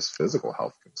they're just physical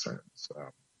health concerns.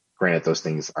 Granted, those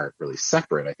things aren't really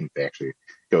separate. I think they actually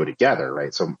go together,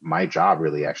 right? So my job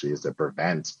really actually is to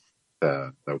prevent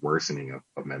the worsening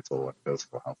of mental and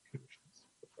physical health conditions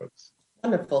for folks.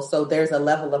 Wonderful. So there's a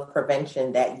level of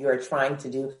prevention that you're trying to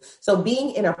do. So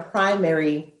being in a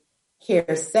primary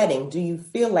care setting, do you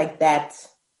feel like that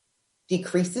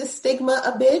decreases stigma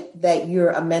a bit, that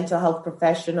you're a mental health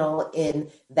professional in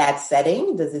that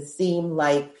setting? Does it seem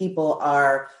like people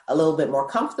are a little bit more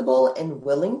comfortable and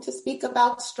willing to speak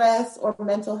about stress or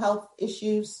mental health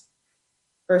issues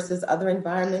versus other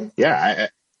environments? Yeah,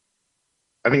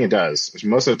 I think it does.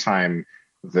 Most of the time,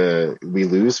 we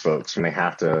lose folks when they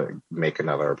have to make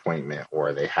another appointment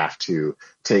or they have to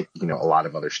take, a lot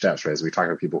of other steps, right? As we talk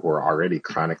about people who are already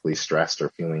chronically stressed or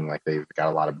feeling like they've got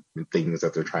a lot of things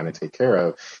that they're trying to take care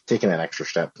of, taking that extra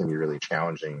step can be really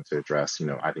challenging to address.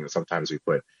 I think sometimes we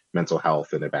put mental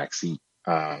health in the back seat,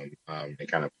 and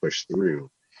kind of push through.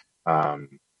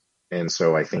 Um, and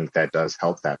so I think that does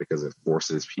help that because it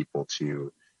forces people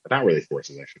to, not really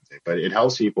forces, I should say, but it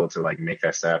helps people to like make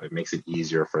that step. It makes it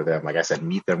easier for them. Like I said,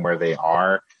 meet them where they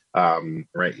are.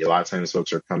 Right. A lot of times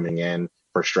folks are coming in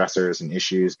for stressors and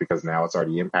issues because now it's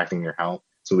already impacting their health.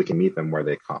 So we can meet them where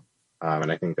they come.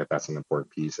 And I think that that's an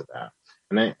important piece of that.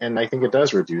 And I think it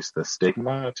does reduce the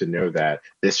stigma to know that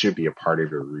this should be a part of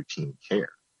your routine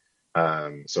care.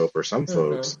 So for some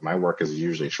folks, my work is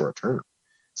usually short term.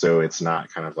 So it's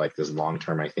not kind of like this long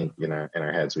term. I think in our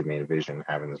heads we may envision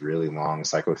having this really long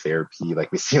psychotherapy like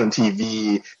we see on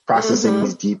TV, processing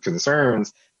these deep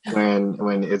concerns.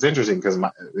 When it's interesting because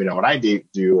what I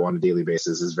do on a daily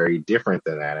basis is very different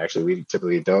than that. Actually, we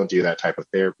typically don't do that type of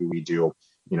therapy. We do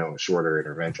shorter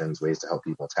interventions, ways to help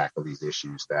people tackle these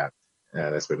issues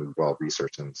that's been well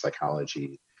researched in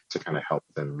psychology to kind of help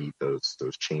them meet those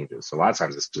changes. So a lot of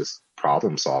times it's just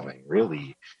problem solving,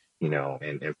 really,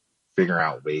 and figure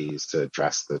out ways to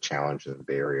address the challenges and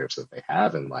barriers that they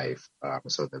have in life,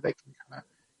 so that they can kind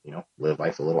of, live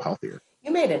life a little healthier.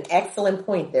 You made an excellent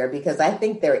point there because I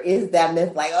think there is that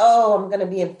myth like, oh, I'm going to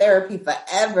be in therapy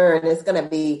forever and it's going to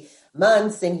be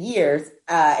months and years.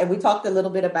 And we talked a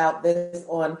little bit about this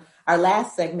on our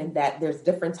last segment that there's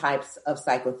different types of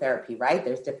psychotherapy, right?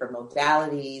 There's different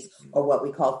modalities or what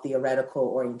we call theoretical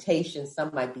orientation.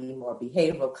 Some might be more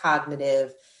behavioral,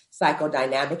 cognitive,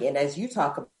 psychodynamic. And as you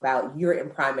talk about, you're in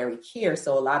primary care.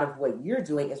 So a lot of what you're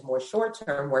doing is more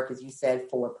short-term work, as you said,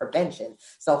 for prevention.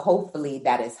 So hopefully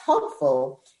that is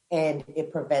helpful and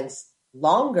it prevents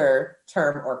longer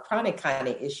term or chronic kind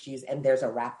of issues. And there's a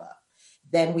wrap up.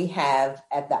 Then we have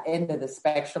at the end of the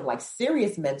spectrum, like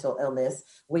serious mental illness,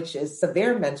 which is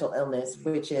severe mental illness,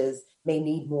 which may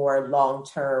need more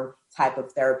long-term type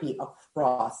of therapy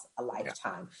across a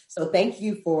lifetime. Yeah. So thank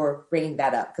you for bringing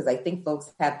that up because I think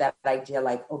folks have that idea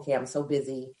like, okay, I'm so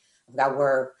busy. I've got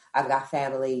work. I've got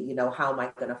family. How am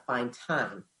I going to find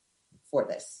time for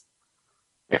this?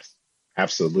 Yes,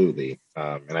 absolutely.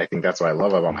 And I think that's what I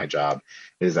love about my job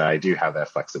is that I do have that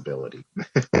flexibility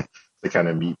to kind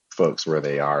of meet folks where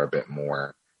they are a bit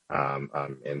more,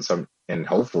 and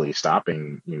hopefully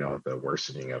stopping, the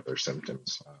worsening of their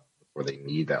symptoms where they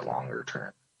need that longer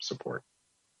term support.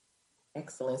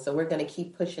 Excellent. So we're going to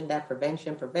keep pushing that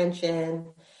prevention,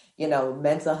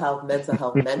 mental health,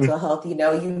 mental health.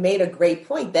 You made a great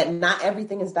point that not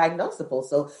everything is diagnosable.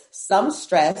 So some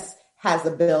stress has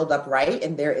a buildup, right?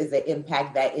 And there is an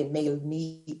impact that it may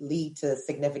lead to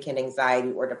significant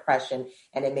anxiety or depression,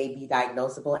 and it may be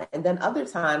diagnosable. And then other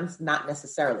times, not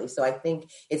necessarily. So I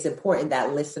think it's important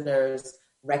that listeners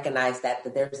recognize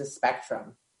that there's a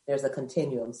spectrum, there's a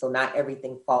continuum. So not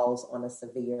everything falls on a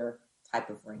severe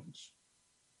type of range.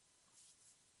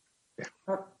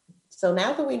 Yeah. So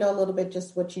now that we know a little bit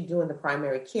just what you do in the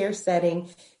primary care setting,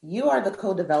 you are the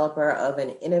co-developer of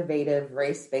an innovative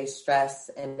race-based stress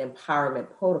and empowerment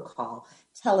protocol.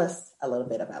 Tell us a little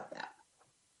bit about that.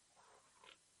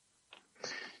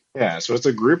 Yeah, so it's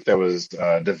a group that was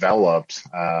developed,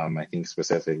 I think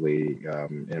specifically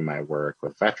in my work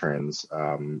with veterans.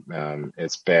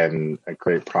 It's been a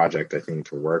great project, I think,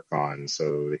 to work on.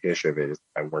 So the history of it is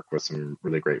I work with some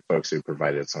really great folks who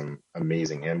provided some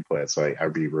amazing input. So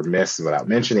I'd be remiss without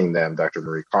mentioning them, Dr.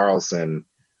 Marie Carlson,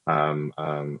 Dr.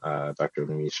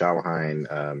 Lee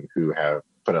Schauheim, who have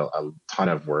put a ton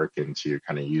of work into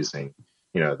kind of using,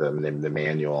 the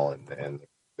manual and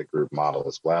the group model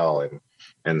as well.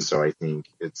 And so I think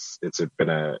it's been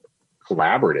a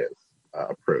collaborative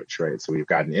approach, right? So we've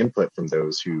gotten input from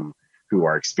those who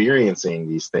are experiencing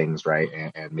these things, right,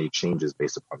 and made changes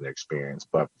based upon their experience.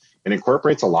 But it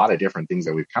incorporates a lot of different things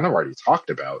that we've kind of already talked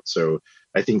about. So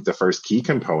I think the first key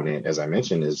component, as I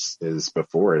mentioned, is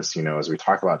before us, as we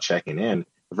talk about checking in,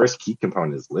 the first key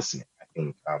component is listening, I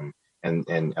think,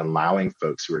 and allowing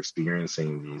folks who are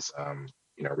experiencing these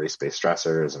race-based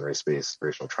stressors and race-based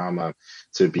racial trauma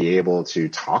to be able to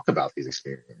talk about these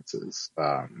experiences.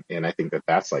 And I think that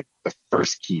that's like the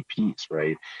first key piece,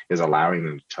 right, is allowing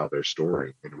them to tell their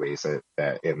story in ways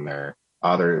that in their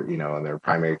other, in their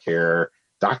primary care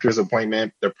doctor's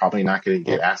appointment, they're probably not going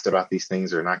to get asked about these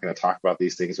things or not going to talk about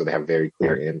these things, or they have very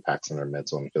clear impacts on their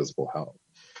mental and physical health.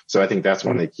 So I think that's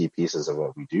one of the key pieces of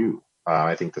what we do.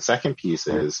 I think the second piece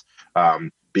is I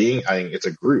think it's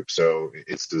a group. So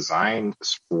it's designed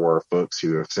for folks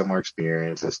who have similar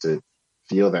experiences to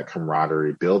feel that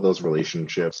camaraderie, build those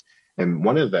relationships. And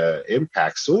one of the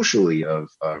impacts socially of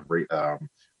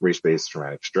race-based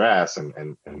traumatic stress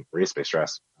and race-based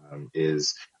stress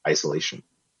is isolation.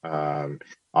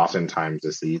 Oftentimes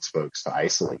this leads folks to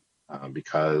isolate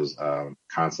because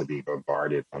constantly being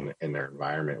bombarded in their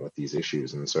environment with these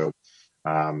issues. And so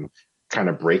kind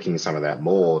of breaking some of that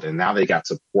mold. And now they got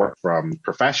support from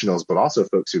professionals, but also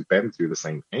folks who've been through the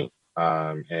same thing.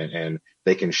 And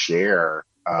they can share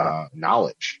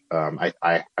knowledge.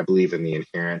 I believe in the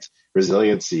inherent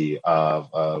resiliency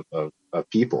of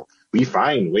people. We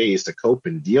find ways to cope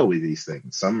and deal with these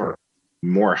things. Some are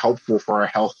more helpful for our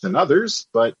health than others,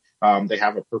 but they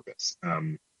have a purpose.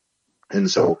 And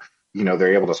so,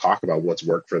 they're able to talk about what's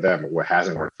worked for them or what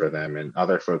hasn't worked for them. And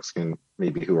other folks can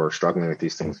maybe who are struggling with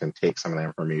these things can take some of the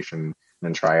information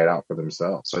and try it out for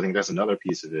themselves. So I think that's another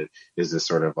piece of it, is this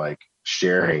sort of like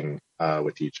sharing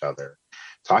with each other,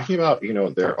 talking about,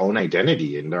 their own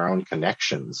identity and their own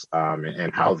connections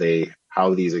and how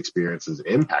these experiences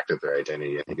impacted their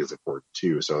identity, I think is important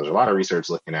too. So there's a lot of research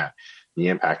looking at the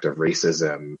impact of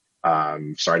racism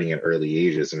starting at early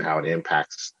ages and how it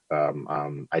impacts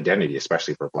identity,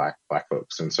 especially for Black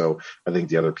folks. And so I think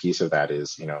the other piece of that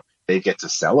is, they get to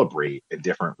celebrate in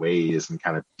different ways and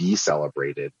kind of be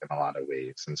celebrated in a lot of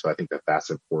ways. And so I think that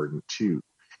that's important too.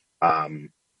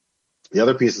 The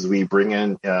other piece is we bring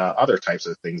in other types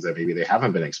of things that maybe they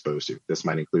haven't been exposed to. This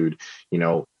might include,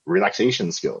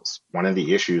 relaxation skills. One of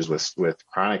the issues with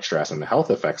chronic stress and the health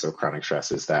effects of chronic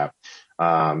stress is that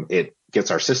it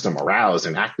gets our system aroused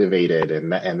and activated,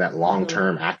 and that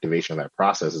long-term activation of that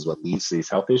process is what leads to these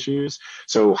health issues.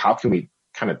 So how can we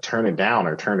kind of turn it down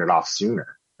or turn it off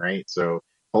sooner, right? So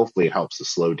hopefully it helps to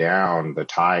slow down the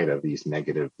tide of these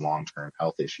negative long-term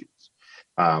health issues.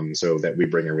 So that we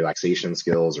bring in relaxation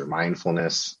skills or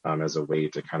mindfulness as a way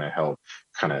to kind of help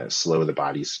kind of slow the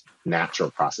body's natural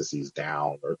processes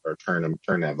down or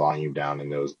turn that volume down in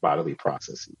those bodily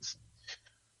processes.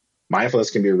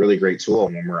 Mindfulness can be a really great tool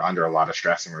when we're under a lot of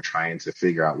stress and we're trying to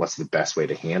figure out what's the best way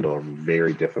to handle a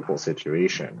very difficult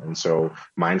situation. And so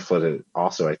mindfulness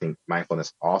also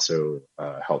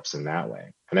helps in that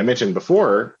way. And I mentioned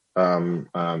before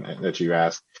that you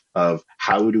asked of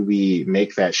how do we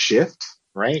make that shift,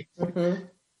 right? Mm-hmm.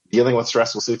 Dealing with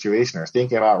stressful situations or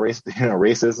thinking about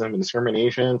racism and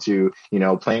discrimination to,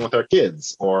 playing with our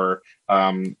kids or,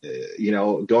 going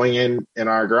in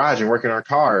our garage and working on our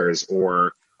cars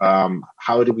or,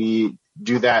 how do we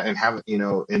do that and have,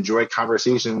 enjoy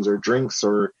conversations or drinks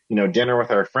or, dinner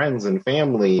with our friends and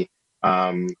family?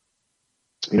 How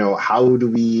do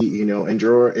we,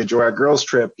 enjoy our girls'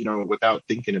 trip, without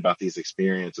thinking about these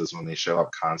experiences when they show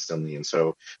up constantly? And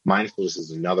so mindfulness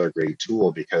is another great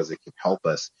tool because it can help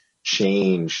us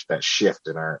change that shift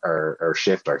in our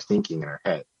shift our thinking in our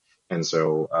head. And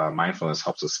so mindfulness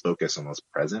helps us focus on those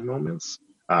present moments.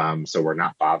 So we're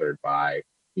not bothered by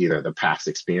either the past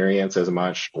experience as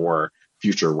much or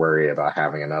future worry about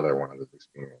having another one of those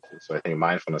experiences. So I think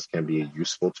mindfulness can be a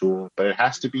useful tool, but it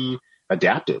has to be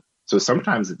adapted. So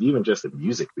sometimes it's even just the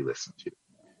music we listen to.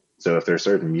 So if there's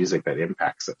certain music that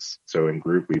impacts us. So in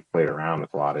group, we've played around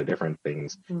with a lot of different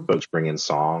things. Mm-hmm. Folks bring in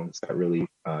songs that really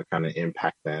kind of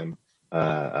impact them,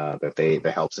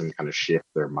 that helps them kind of shift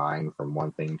their mind from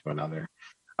one thing to another.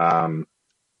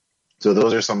 So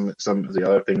those are some of the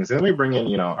other things. Then we bring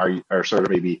in, our sort of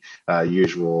maybe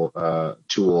usual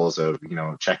tools of,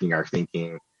 checking our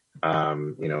thinking.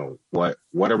 What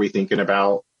are we thinking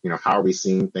about? How are we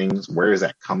seeing things? Where is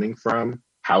that coming from?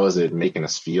 How is it making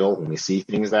us feel when we see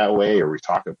things that way, or we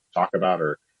talk about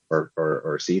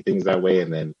or see things that way?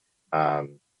 And then,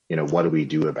 what do we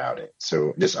do about it?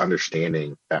 So just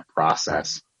understanding that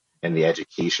process and the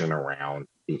education around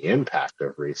the impact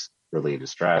of race-related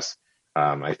stress,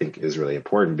 I think is really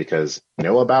important because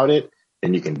know about it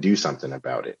and you can do something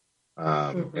about it.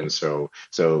 And so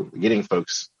getting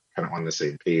folks kind of on the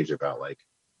same page about like,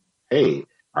 hey,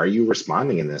 are you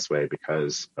responding in this way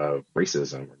because of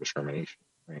racism or discrimination?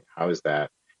 Right? How is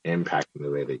that impacting the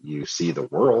way that you see the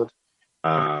world?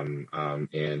 And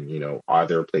are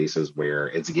there places where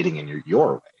it's getting in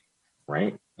your way?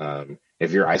 Right?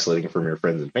 If you're isolating from your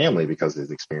friends and family because of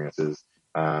these experiences,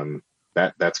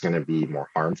 that's going to be more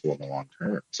harmful in the long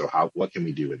term. So what can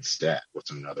we do instead?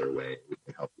 What's another way we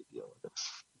can help you deal with this?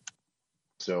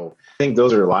 So I think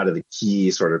those are a lot of the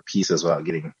key sort of pieces without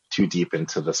getting too deep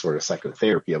into the sort of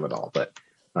psychotherapy of it all. But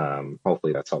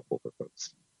hopefully that's helpful for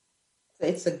folks.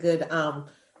 It's a good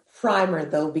primer,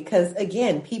 though, because,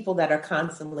 again, people that are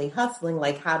constantly hustling,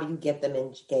 like, how do you get them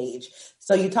engaged?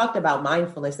 So you talked about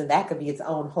mindfulness, and that could be its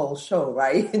own whole show,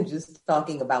 right? And just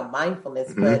talking about mindfulness.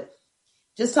 Mm-hmm. But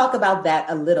just talk about that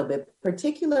a little bit,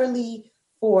 particularly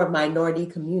for minority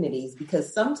communities,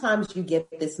 because sometimes you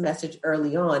get this message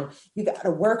early on, you got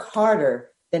to work harder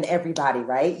than everybody,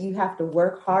 right? You have to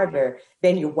work harder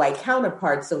than your white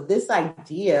counterparts. So this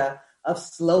idea of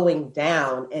slowing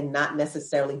down and not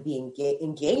necessarily being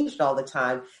engaged all the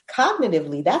time,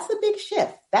 cognitively, that's a big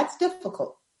shift. That's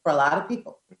difficult for a lot of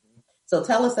people. So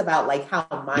tell us about like how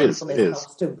mindfulness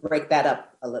helps to break that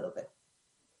up a little bit.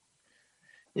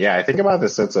 Yeah, I think about the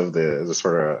sense of the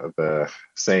sort of the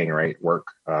saying, right? Work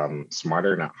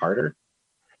smarter, not harder.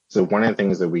 So one of the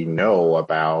things that we know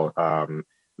about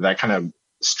that kind of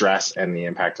stress and the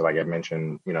impact, like I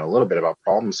mentioned, a little bit about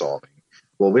problem solving.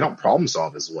 Well, we don't problem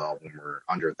solve as well when we're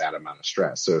under that amount of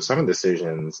stress. So some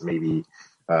decisions may be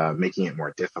making it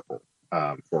more difficult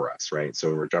for us, right?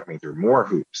 So we're jumping through more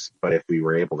hoops. But if we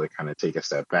were able to kind of take a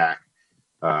step back,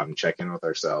 check in with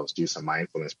ourselves, do some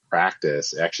mindfulness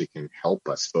practice, it actually can help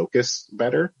us focus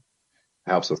better.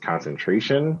 It helps with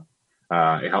concentration.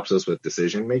 It helps us with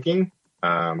decision making.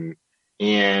 And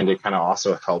it kind of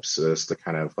also helps us to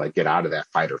kind of like get out of that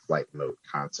fight or flight mode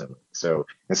constantly. So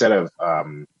instead of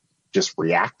just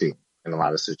reacting in a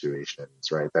lot of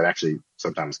situations, right, that actually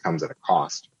sometimes comes at a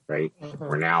cost, right? Mm-hmm.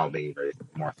 We're now being very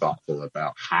more thoughtful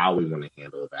about how we want to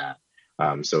handle that.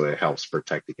 So it helps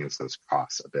protect against those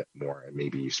costs a bit more and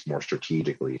maybe more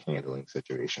strategically handling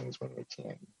situations when we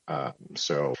can.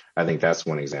 So I think that's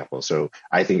one example. So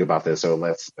I think about this. So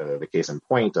let's the case in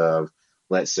point of,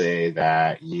 let's say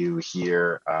that you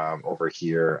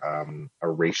overhear a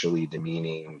racially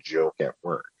demeaning joke at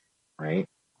work, right?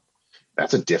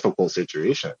 That's a difficult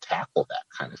situation to tackle that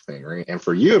kind of thing, right? And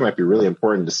for you, it might be really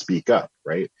important to speak up,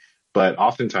 right? But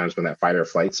oftentimes when that fight or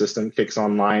flight system kicks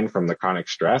online from the chronic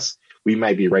stress, we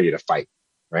might be ready to fight,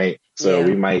 right? So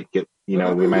we might get,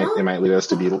 it might lead us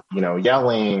to be,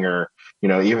 yelling or,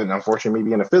 even unfortunately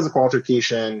maybe in a physical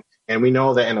altercation. And we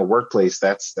know that in a workplace,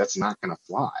 that's not going to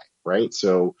fly, right?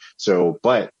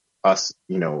 But us,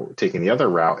 taking the other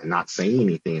route and not saying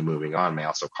anything and moving on may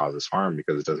also cause us harm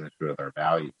because it doesn't fit with our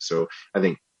values. So I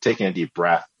think taking a deep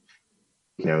breath,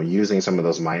 using some of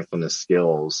those mindfulness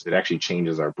skills, it actually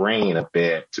changes our brain a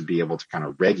bit to be able to kind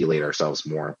of regulate ourselves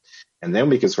more. And then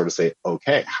we can sort of say,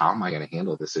 okay, how am I going to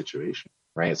handle this situation?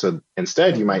 Right. So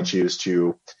instead, you might choose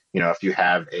to, if you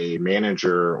have a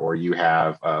manager or you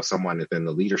have someone within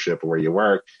the leadership where you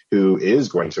work who is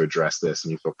going to address this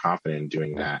and you feel confident in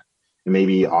doing that. And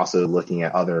maybe also looking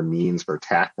at other means for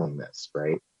tackling this,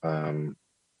 right?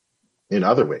 In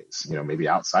other ways, maybe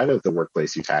outside of the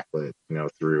workplace, you tackle it,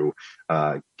 through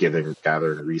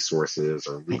gathering resources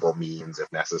or legal means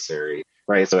if necessary,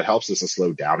 right? So it helps us to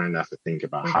slow down enough to think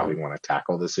about how we want to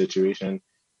tackle the situation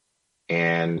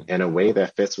and in a way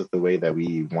that fits with the way that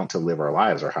we want to live our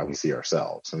lives or how we see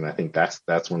ourselves. And I think that's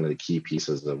one of the key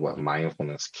pieces of what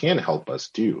mindfulness can help us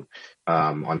do,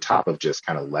 on top of just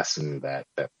kind of lessening that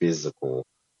physical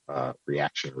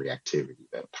reactivity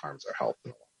that harms our health.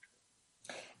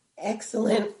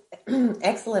 Excellent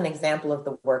example of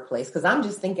the workplace, because I'm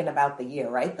just thinking about the year,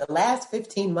 right? The last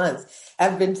 15 months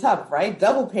have been tough, right?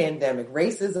 Double pandemic,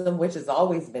 racism, which has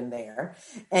always been there,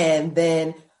 and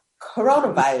then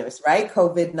coronavirus, right?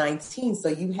 COVID-19. So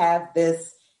you have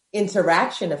this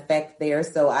interaction effect there.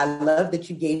 So I love that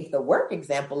you gave the work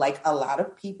example. Like a lot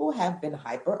of people have been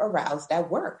hyper aroused at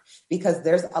work because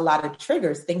there's a lot of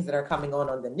triggers, things that are coming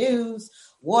on the news,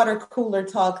 water cooler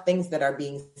talk, things that are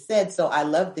being said. So I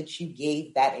love that you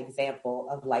gave that example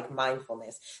of like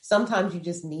mindfulness. Sometimes you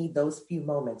just need those few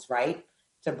moments, right?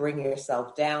 To bring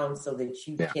yourself down so that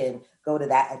you can go to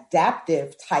that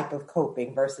adaptive type of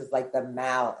coping versus like the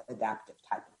maladaptive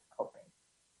type of coping.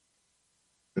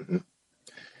 Mm-hmm.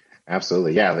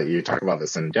 Absolutely. Yeah. That you talk about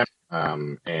this in depth,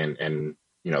 and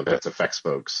that affects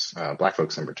folks, Black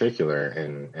folks in particular,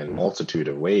 in multitude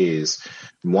of ways.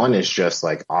 One is just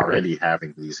like already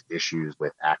having these issues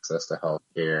with access to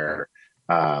healthcare,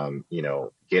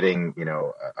 getting,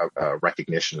 a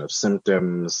recognition of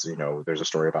symptoms. There's a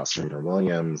story about Serena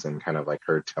Williams and kind of like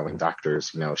her telling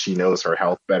doctors, she knows her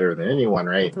health better than anyone,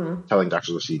 right? Mm-hmm. Telling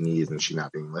doctors what she needs and she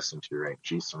not being listened to, right?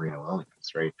 She's Serena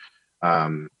Williams, right?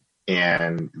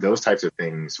 And those types of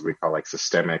things we call like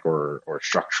systemic or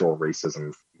structural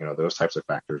racism, those types of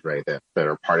factors, right, that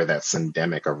are part of that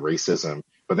syndemic of racism.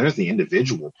 But there's the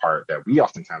individual part that we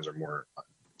oftentimes are more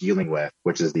dealing with,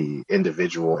 which is the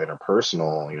individual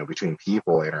interpersonal, between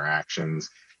people interactions.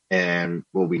 And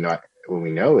will we not what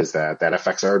we know is that that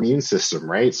affects our immune system,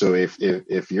 right? So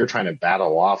if you're trying to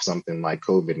battle off something like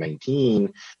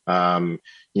COVID-19,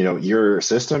 your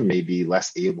system may be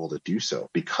less able to do so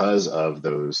because of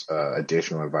those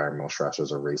additional environmental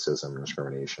stressors or racism and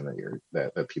discrimination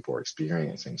that people are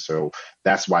experiencing. So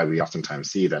that's why we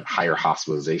oftentimes see that higher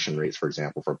hospitalization rates, for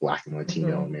example, for Black and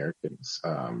Latino Americans.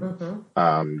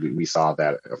 We saw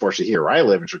that, unfortunately, here where I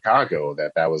live in Chicago,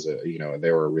 that was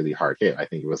they were really hard hit. I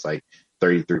think it was like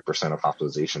 33% of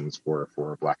hospitalizations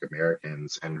for Black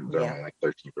Americans, and they're only like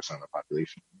 13% of the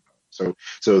population. So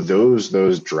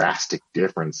those drastic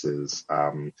differences,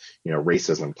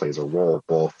 racism plays a role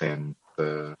both in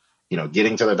the,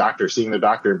 getting to the doctor, seeing the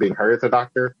doctor, and being heard at the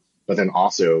doctor, but then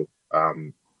also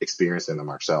experiencing them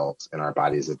ourselves and our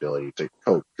body's ability to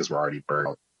cope because we're already burned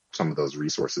out some of those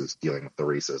resources dealing with the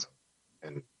racism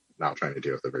and now trying to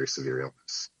deal with a very severe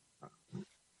illness.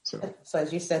 So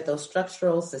as you said, those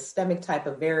structural, systemic type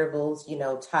of variables,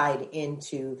 tied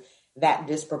into that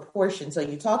disproportion. So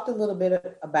you talked a little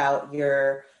bit about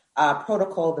your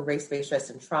protocol, the race-based stress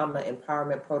and trauma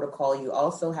empowerment protocol. You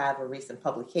also have a recent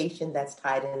publication that's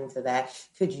tied into that.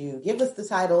 Could you give us the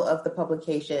title of the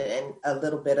publication and a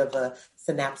little bit of a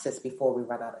synopsis before we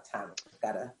run out of time? We've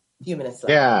got a few minutes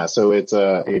left. Yeah, so it's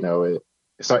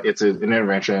it's an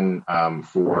intervention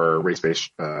for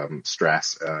race-based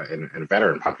stress in a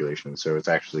veteran population. So it's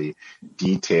actually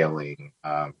detailing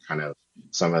kind of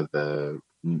some of the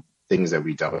things that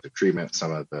we dealt with the treatment,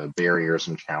 some of the barriers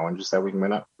and challenges that we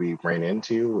ran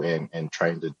into and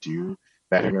trying to do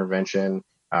that intervention.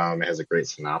 It has a great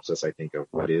synopsis, I think, of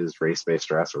what is race-based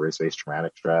stress or race-based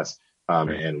traumatic stress.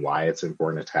 And why it's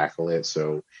important to tackle it.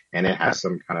 So, and it has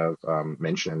some kind of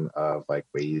mention of like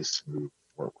ways to move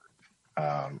forward.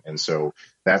 And so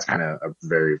that's kind of a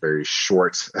very, very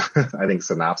short, I think,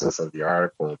 synopsis of the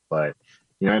article. But,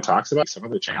 it talks about some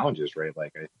of the challenges, right?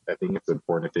 Like, I think it's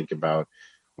important to think about,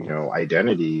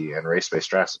 identity and race-based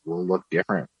stress will look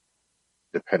different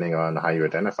depending on how you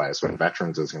identify. So in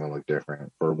veterans, it's going to look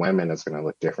different. For women, it's going to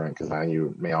look different because now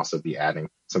you may also be adding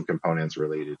some components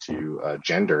related to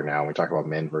gender. Now we talk about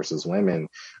men versus women.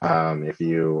 If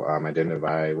you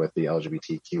identify with the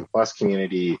LGBTQ plus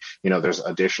community, there's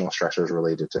additional stressors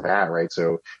related to that, right?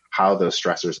 So how those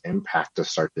stressors impact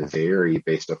us start to vary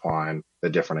based upon the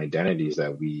different identities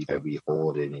that we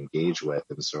hold and engage with.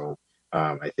 And so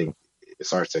I think it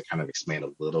starts to kind of expand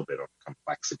a little bit on the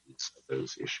complexities of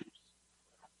those issues.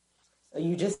 So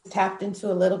you just tapped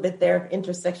into a little bit there of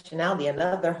intersectionality,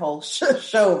 another whole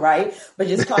show, right? But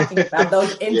just talking about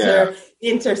those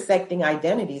intersecting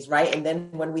identities, right? And then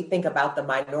when we think about the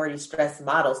minority stress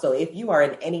model, so if you are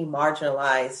in any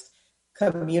marginalized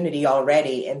community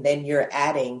already, and then you're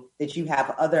adding that you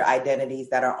have other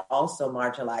identities that are also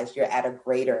marginalized, you're at a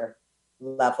greater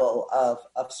level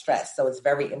of stress. So it's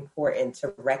very important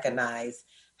to recognize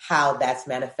how that's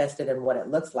manifested and what it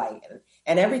looks like.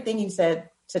 And everything you said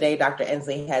today, Dr.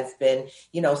 Endsley, has been,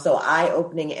 so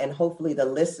eye-opening, and hopefully the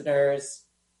listeners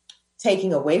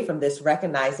taking away from this,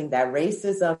 recognizing that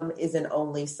racism isn't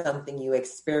only something you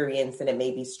experience and it may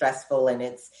be stressful and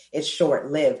it's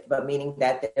short-lived, but meaning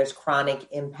that there's chronic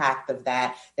impact of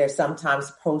that. There's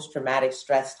sometimes post-traumatic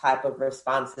stress type of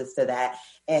responses to that,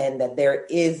 and that there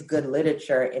is good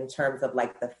literature in terms of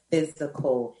like the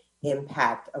physical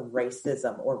impact of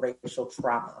racism or racial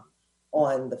trauma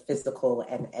on the physical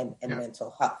and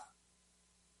mental health.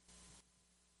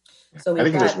 So I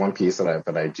think there's one piece that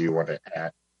I do want to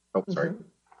add. Oh, sorry.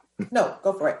 No,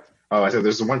 go for it. Oh, I said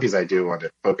there's one piece I do want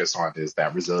to focus on is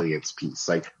that resilience piece.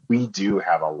 Like we do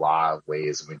have a lot of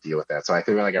ways we deal with that. So I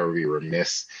feel like I would be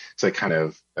remiss to kind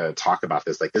of talk about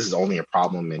this. Like this is only a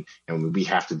problem and we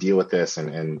have to deal with this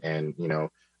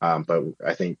but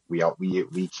I think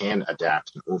we can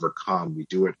adapt and overcome. We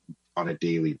do it on a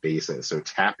daily basis. So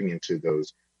tapping into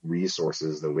those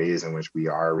resources, the ways in which we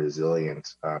are resilient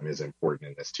is important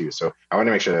in this too. So I want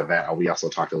to make sure that we also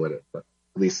talked a little bit,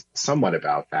 at least somewhat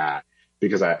about that,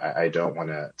 because I don't want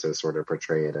to sort of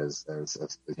portray it as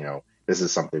this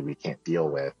is something we can't deal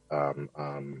with,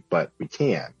 but we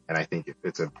can. And I think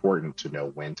it's important to know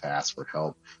when to ask for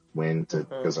help,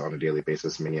 because on a daily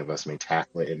basis, many of us may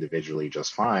tackle it individually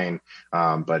just fine,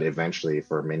 but eventually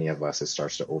for many of us, it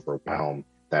starts to overwhelm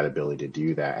that ability to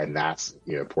do that. And that's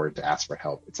important to ask for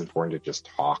help. It's important to just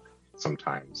talk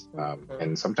sometimes.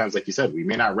 And sometimes, like you said, we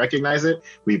may not recognize it.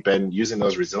 We've been using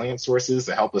those resilient sources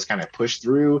to help us kind of push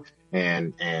through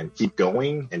and keep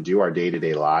going and do our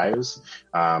day-to-day lives.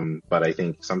 But I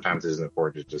think sometimes it is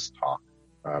important to just talk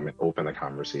and open the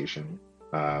conversation,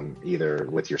 either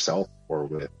with yourself or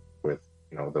with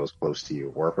those close to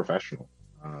you or a professional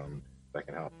that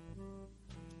can help.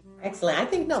 Excellent. I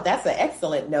think, no, that's an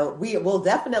excellent note. We will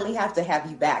definitely have to have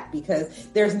you back because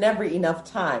there's never enough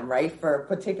time, right? For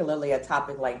particularly a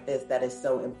topic like this that is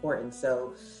so important.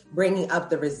 So bringing up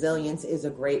the resilience is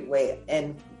a great way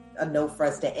and a note for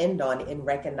us to end on, in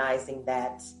recognizing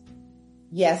that,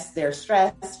 yes, there's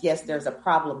stress. Yes, there's a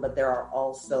problem, but there are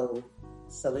also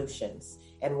solutions.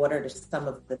 And what are some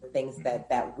of the things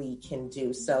that we can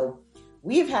do? So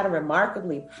we've had a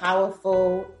remarkably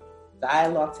powerful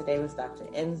dialogue today with Dr.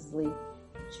 Endsley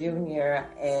Jr.,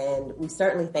 and we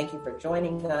certainly thank you for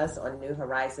joining us on New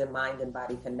Horizon Mind and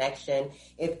Body Connection.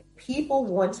 If people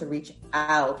want to reach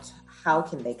out, how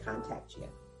can they contact you?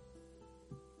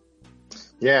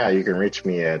 Yeah, you can reach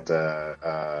me at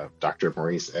Dr.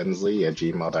 Maurice Endsley at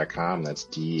gmail.com. That's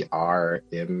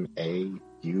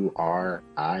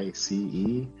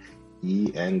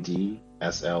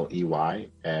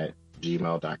DrMauriceEndsley at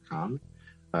gmail.com.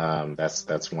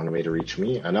 That's one way to reach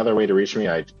me. Another way to reach me,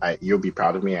 you'll be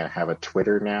proud of me, I have a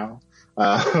Twitter now.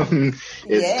 It's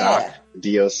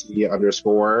DOC_MOENDS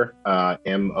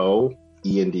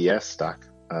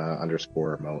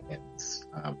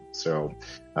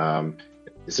 _MOENDS.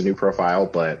 It's a new profile,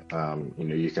 but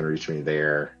you can reach me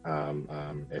there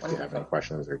if you have any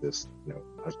questions or just want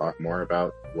to talk more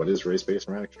about what is race-based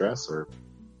traumatic stress, or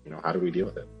how do we deal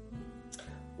with it.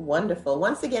 Wonderful.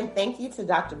 Once again, thank you to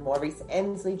Dr. Maurice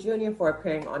Endsley Jr. for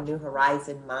appearing on New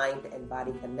Horizon Mind and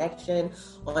Body Connection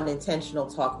on Intentional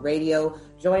Talk Radio.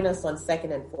 Join us on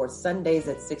second and fourth Sundays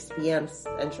at 6 p.m.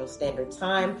 Central Standard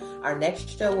Time. Our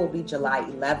next show will be July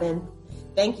 11th.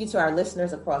 Thank you to our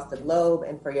listeners across the globe,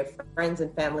 and for your friends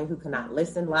and family who cannot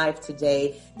listen live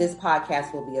today. This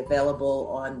podcast will be available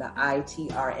on the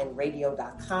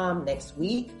itrnradio.com next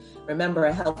week. Remember,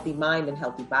 a healthy mind and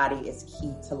healthy body is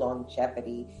key to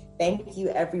longevity. Thank you,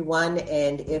 everyone.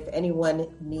 And if anyone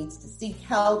needs to seek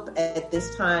help at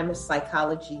this time,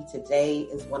 Psychology Today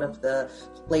is one of the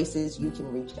places you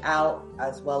can reach out,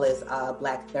 as well as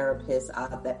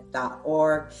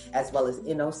blacktherapist.org, as well as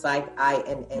InnoPsych,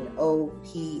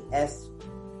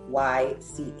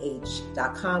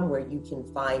 INNOPSYCH.com, where you can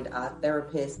find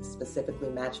therapists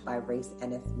specifically matched by race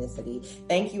and ethnicity.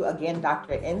 Thank you again,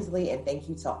 Dr. Endsley, and thank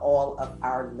you to all of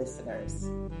our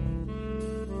listeners.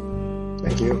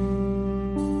 Thank you.